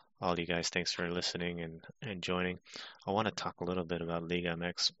 all you guys, thanks for listening and joining. I want to talk a little bit about Liga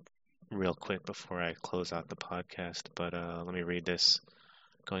MX real quick before I close out the podcast, but let me read this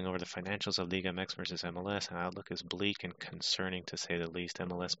Going over the financials of Liga MX versus MLS, and outlook is bleak and concerning to say the least.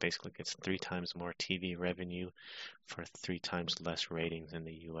 MLS basically gets 3 times more TV revenue for 3 times less ratings in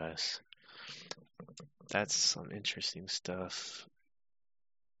the US. That's some interesting stuff.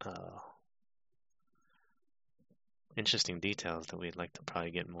 Interesting details that we'd like to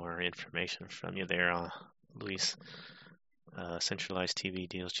probably get more information from you there, Luis. Centralized TV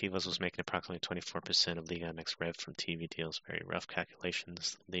deals. Chivas was making approximately 24% of Liga MX rev from TV deals. Very rough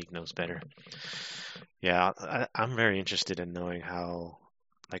calculations. The league knows better. Yeah, I'm very interested in knowing how,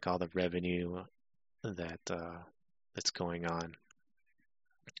 like, all the revenue that's going on.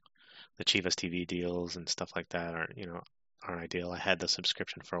 The Chivas TV deals and stuff like that aren't ideal. I had the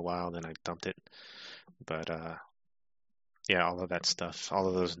subscription for a while, then I dumped it. But yeah, all of that stuff, all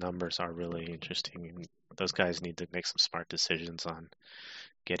of those numbers are really interesting, and those guys need to make some smart decisions on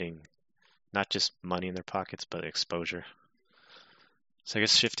getting not just money in their pockets, but exposure. So I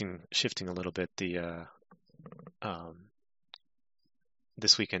guess shifting a little bit,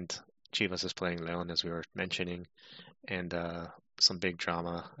 this weekend Chivas is playing León, as we were mentioning, and some big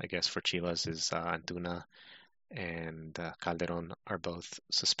drama, I guess, for Chivas is Antuna and Calderon are both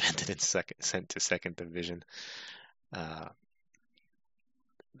suspended and sent to second division. I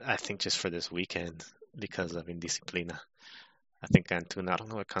think just for this weekend because of indisciplina. I think Antuna, I don't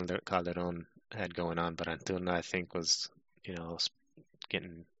know what Calderon had going on, but Antuna, I think, was,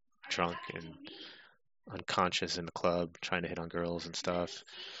 getting drunk and unconscious in the club, trying to hit on girls and stuff.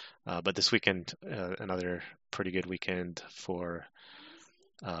 But this weekend, another pretty good weekend for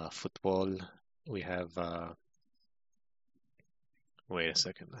football. We have, wait a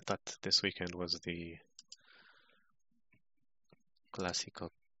second, I thought this weekend was the Clásico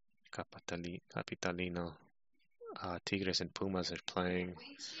Capitalino. Tigres and Pumas are playing.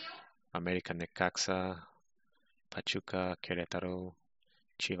 América Necaxa, Pachuca, Querétaro,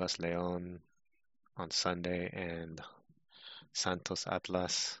 Chivas León on Sunday, and Santos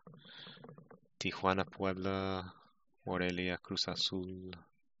Atlas, Tijuana Puebla, Morelia Cruz Azul,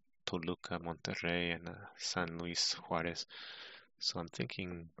 Toluca Monterrey, and San Luis Juárez. So I'm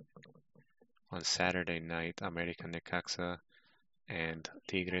thinking on Saturday night, América Necaxa and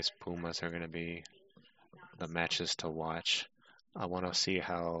Tigres Pumas are going to be the matches to watch. I want to see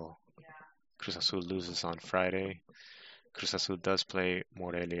how Cruz Azul loses on Friday. Cruz Azul does play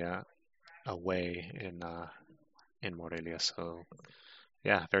Morelia away in Morelia, so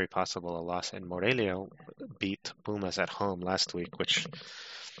yeah, very possible a loss. And Morelia beat Pumas at home last week, which,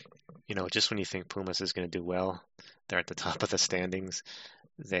 just when you think Pumas is going to do well, they're at the top of the standings.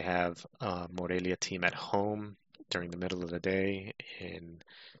 They have a Morelia team at home during the middle of the day in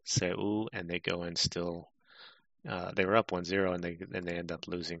CU, and they go and still they were up 1-0 and they end up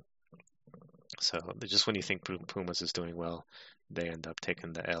losing. So just when you think Pumas is doing well, they end up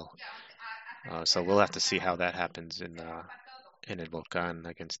taking the L. So we'll have to see how that happens in El Volcán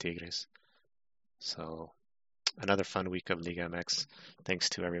against Tigres. So another fun week of Liga MX. Thanks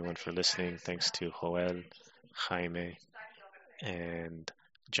to everyone for listening. Thanks to Joel, Jaime, and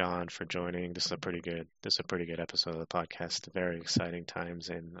John for joining. This is a pretty good episode of the podcast. Very exciting times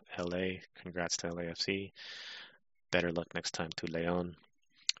in LA. Congrats to LAFC. Better luck next time to León.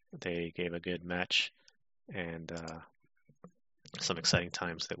 They gave a good match, and some exciting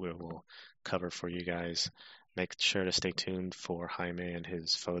times that we will cover for you guys. Make sure to stay tuned for Jaime and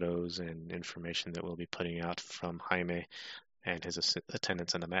his photos and information that we'll be putting out from Jaime and his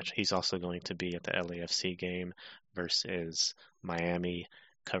attendance on the match. He's also going to be at the LAFC game versus Miami,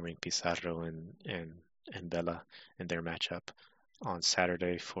 covering Pizarro and Bella in their matchup on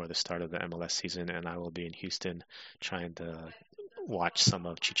Saturday for the start of the MLS season, and I will be in Houston trying to watch some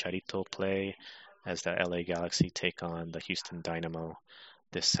of Chicharito play as the LA Galaxy take on the Houston Dynamo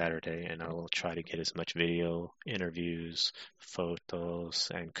this Saturday, and I will try to get as much video, interviews,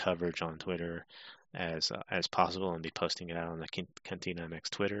 photos, and coverage on Twitter as possible, and be posting it out on the CantinaMX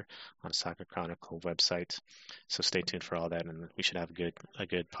Twitter, on Soccer Chronicle website. So stay tuned for all that, and we should have a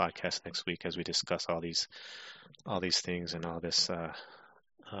good podcast next week as we discuss all these things and all this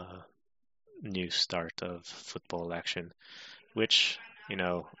new start of football action, which,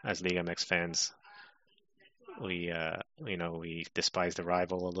 as Liga MX fans, we despise the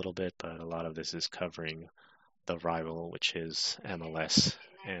rival a little bit, but a lot of this is covering the rival, which is MLS,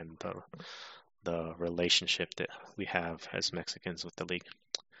 and the relationship that we have as Mexicans with the league.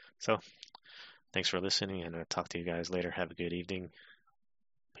 So thanks for listening, and I'll talk to you guys later. Have a good evening.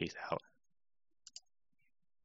 Peace out.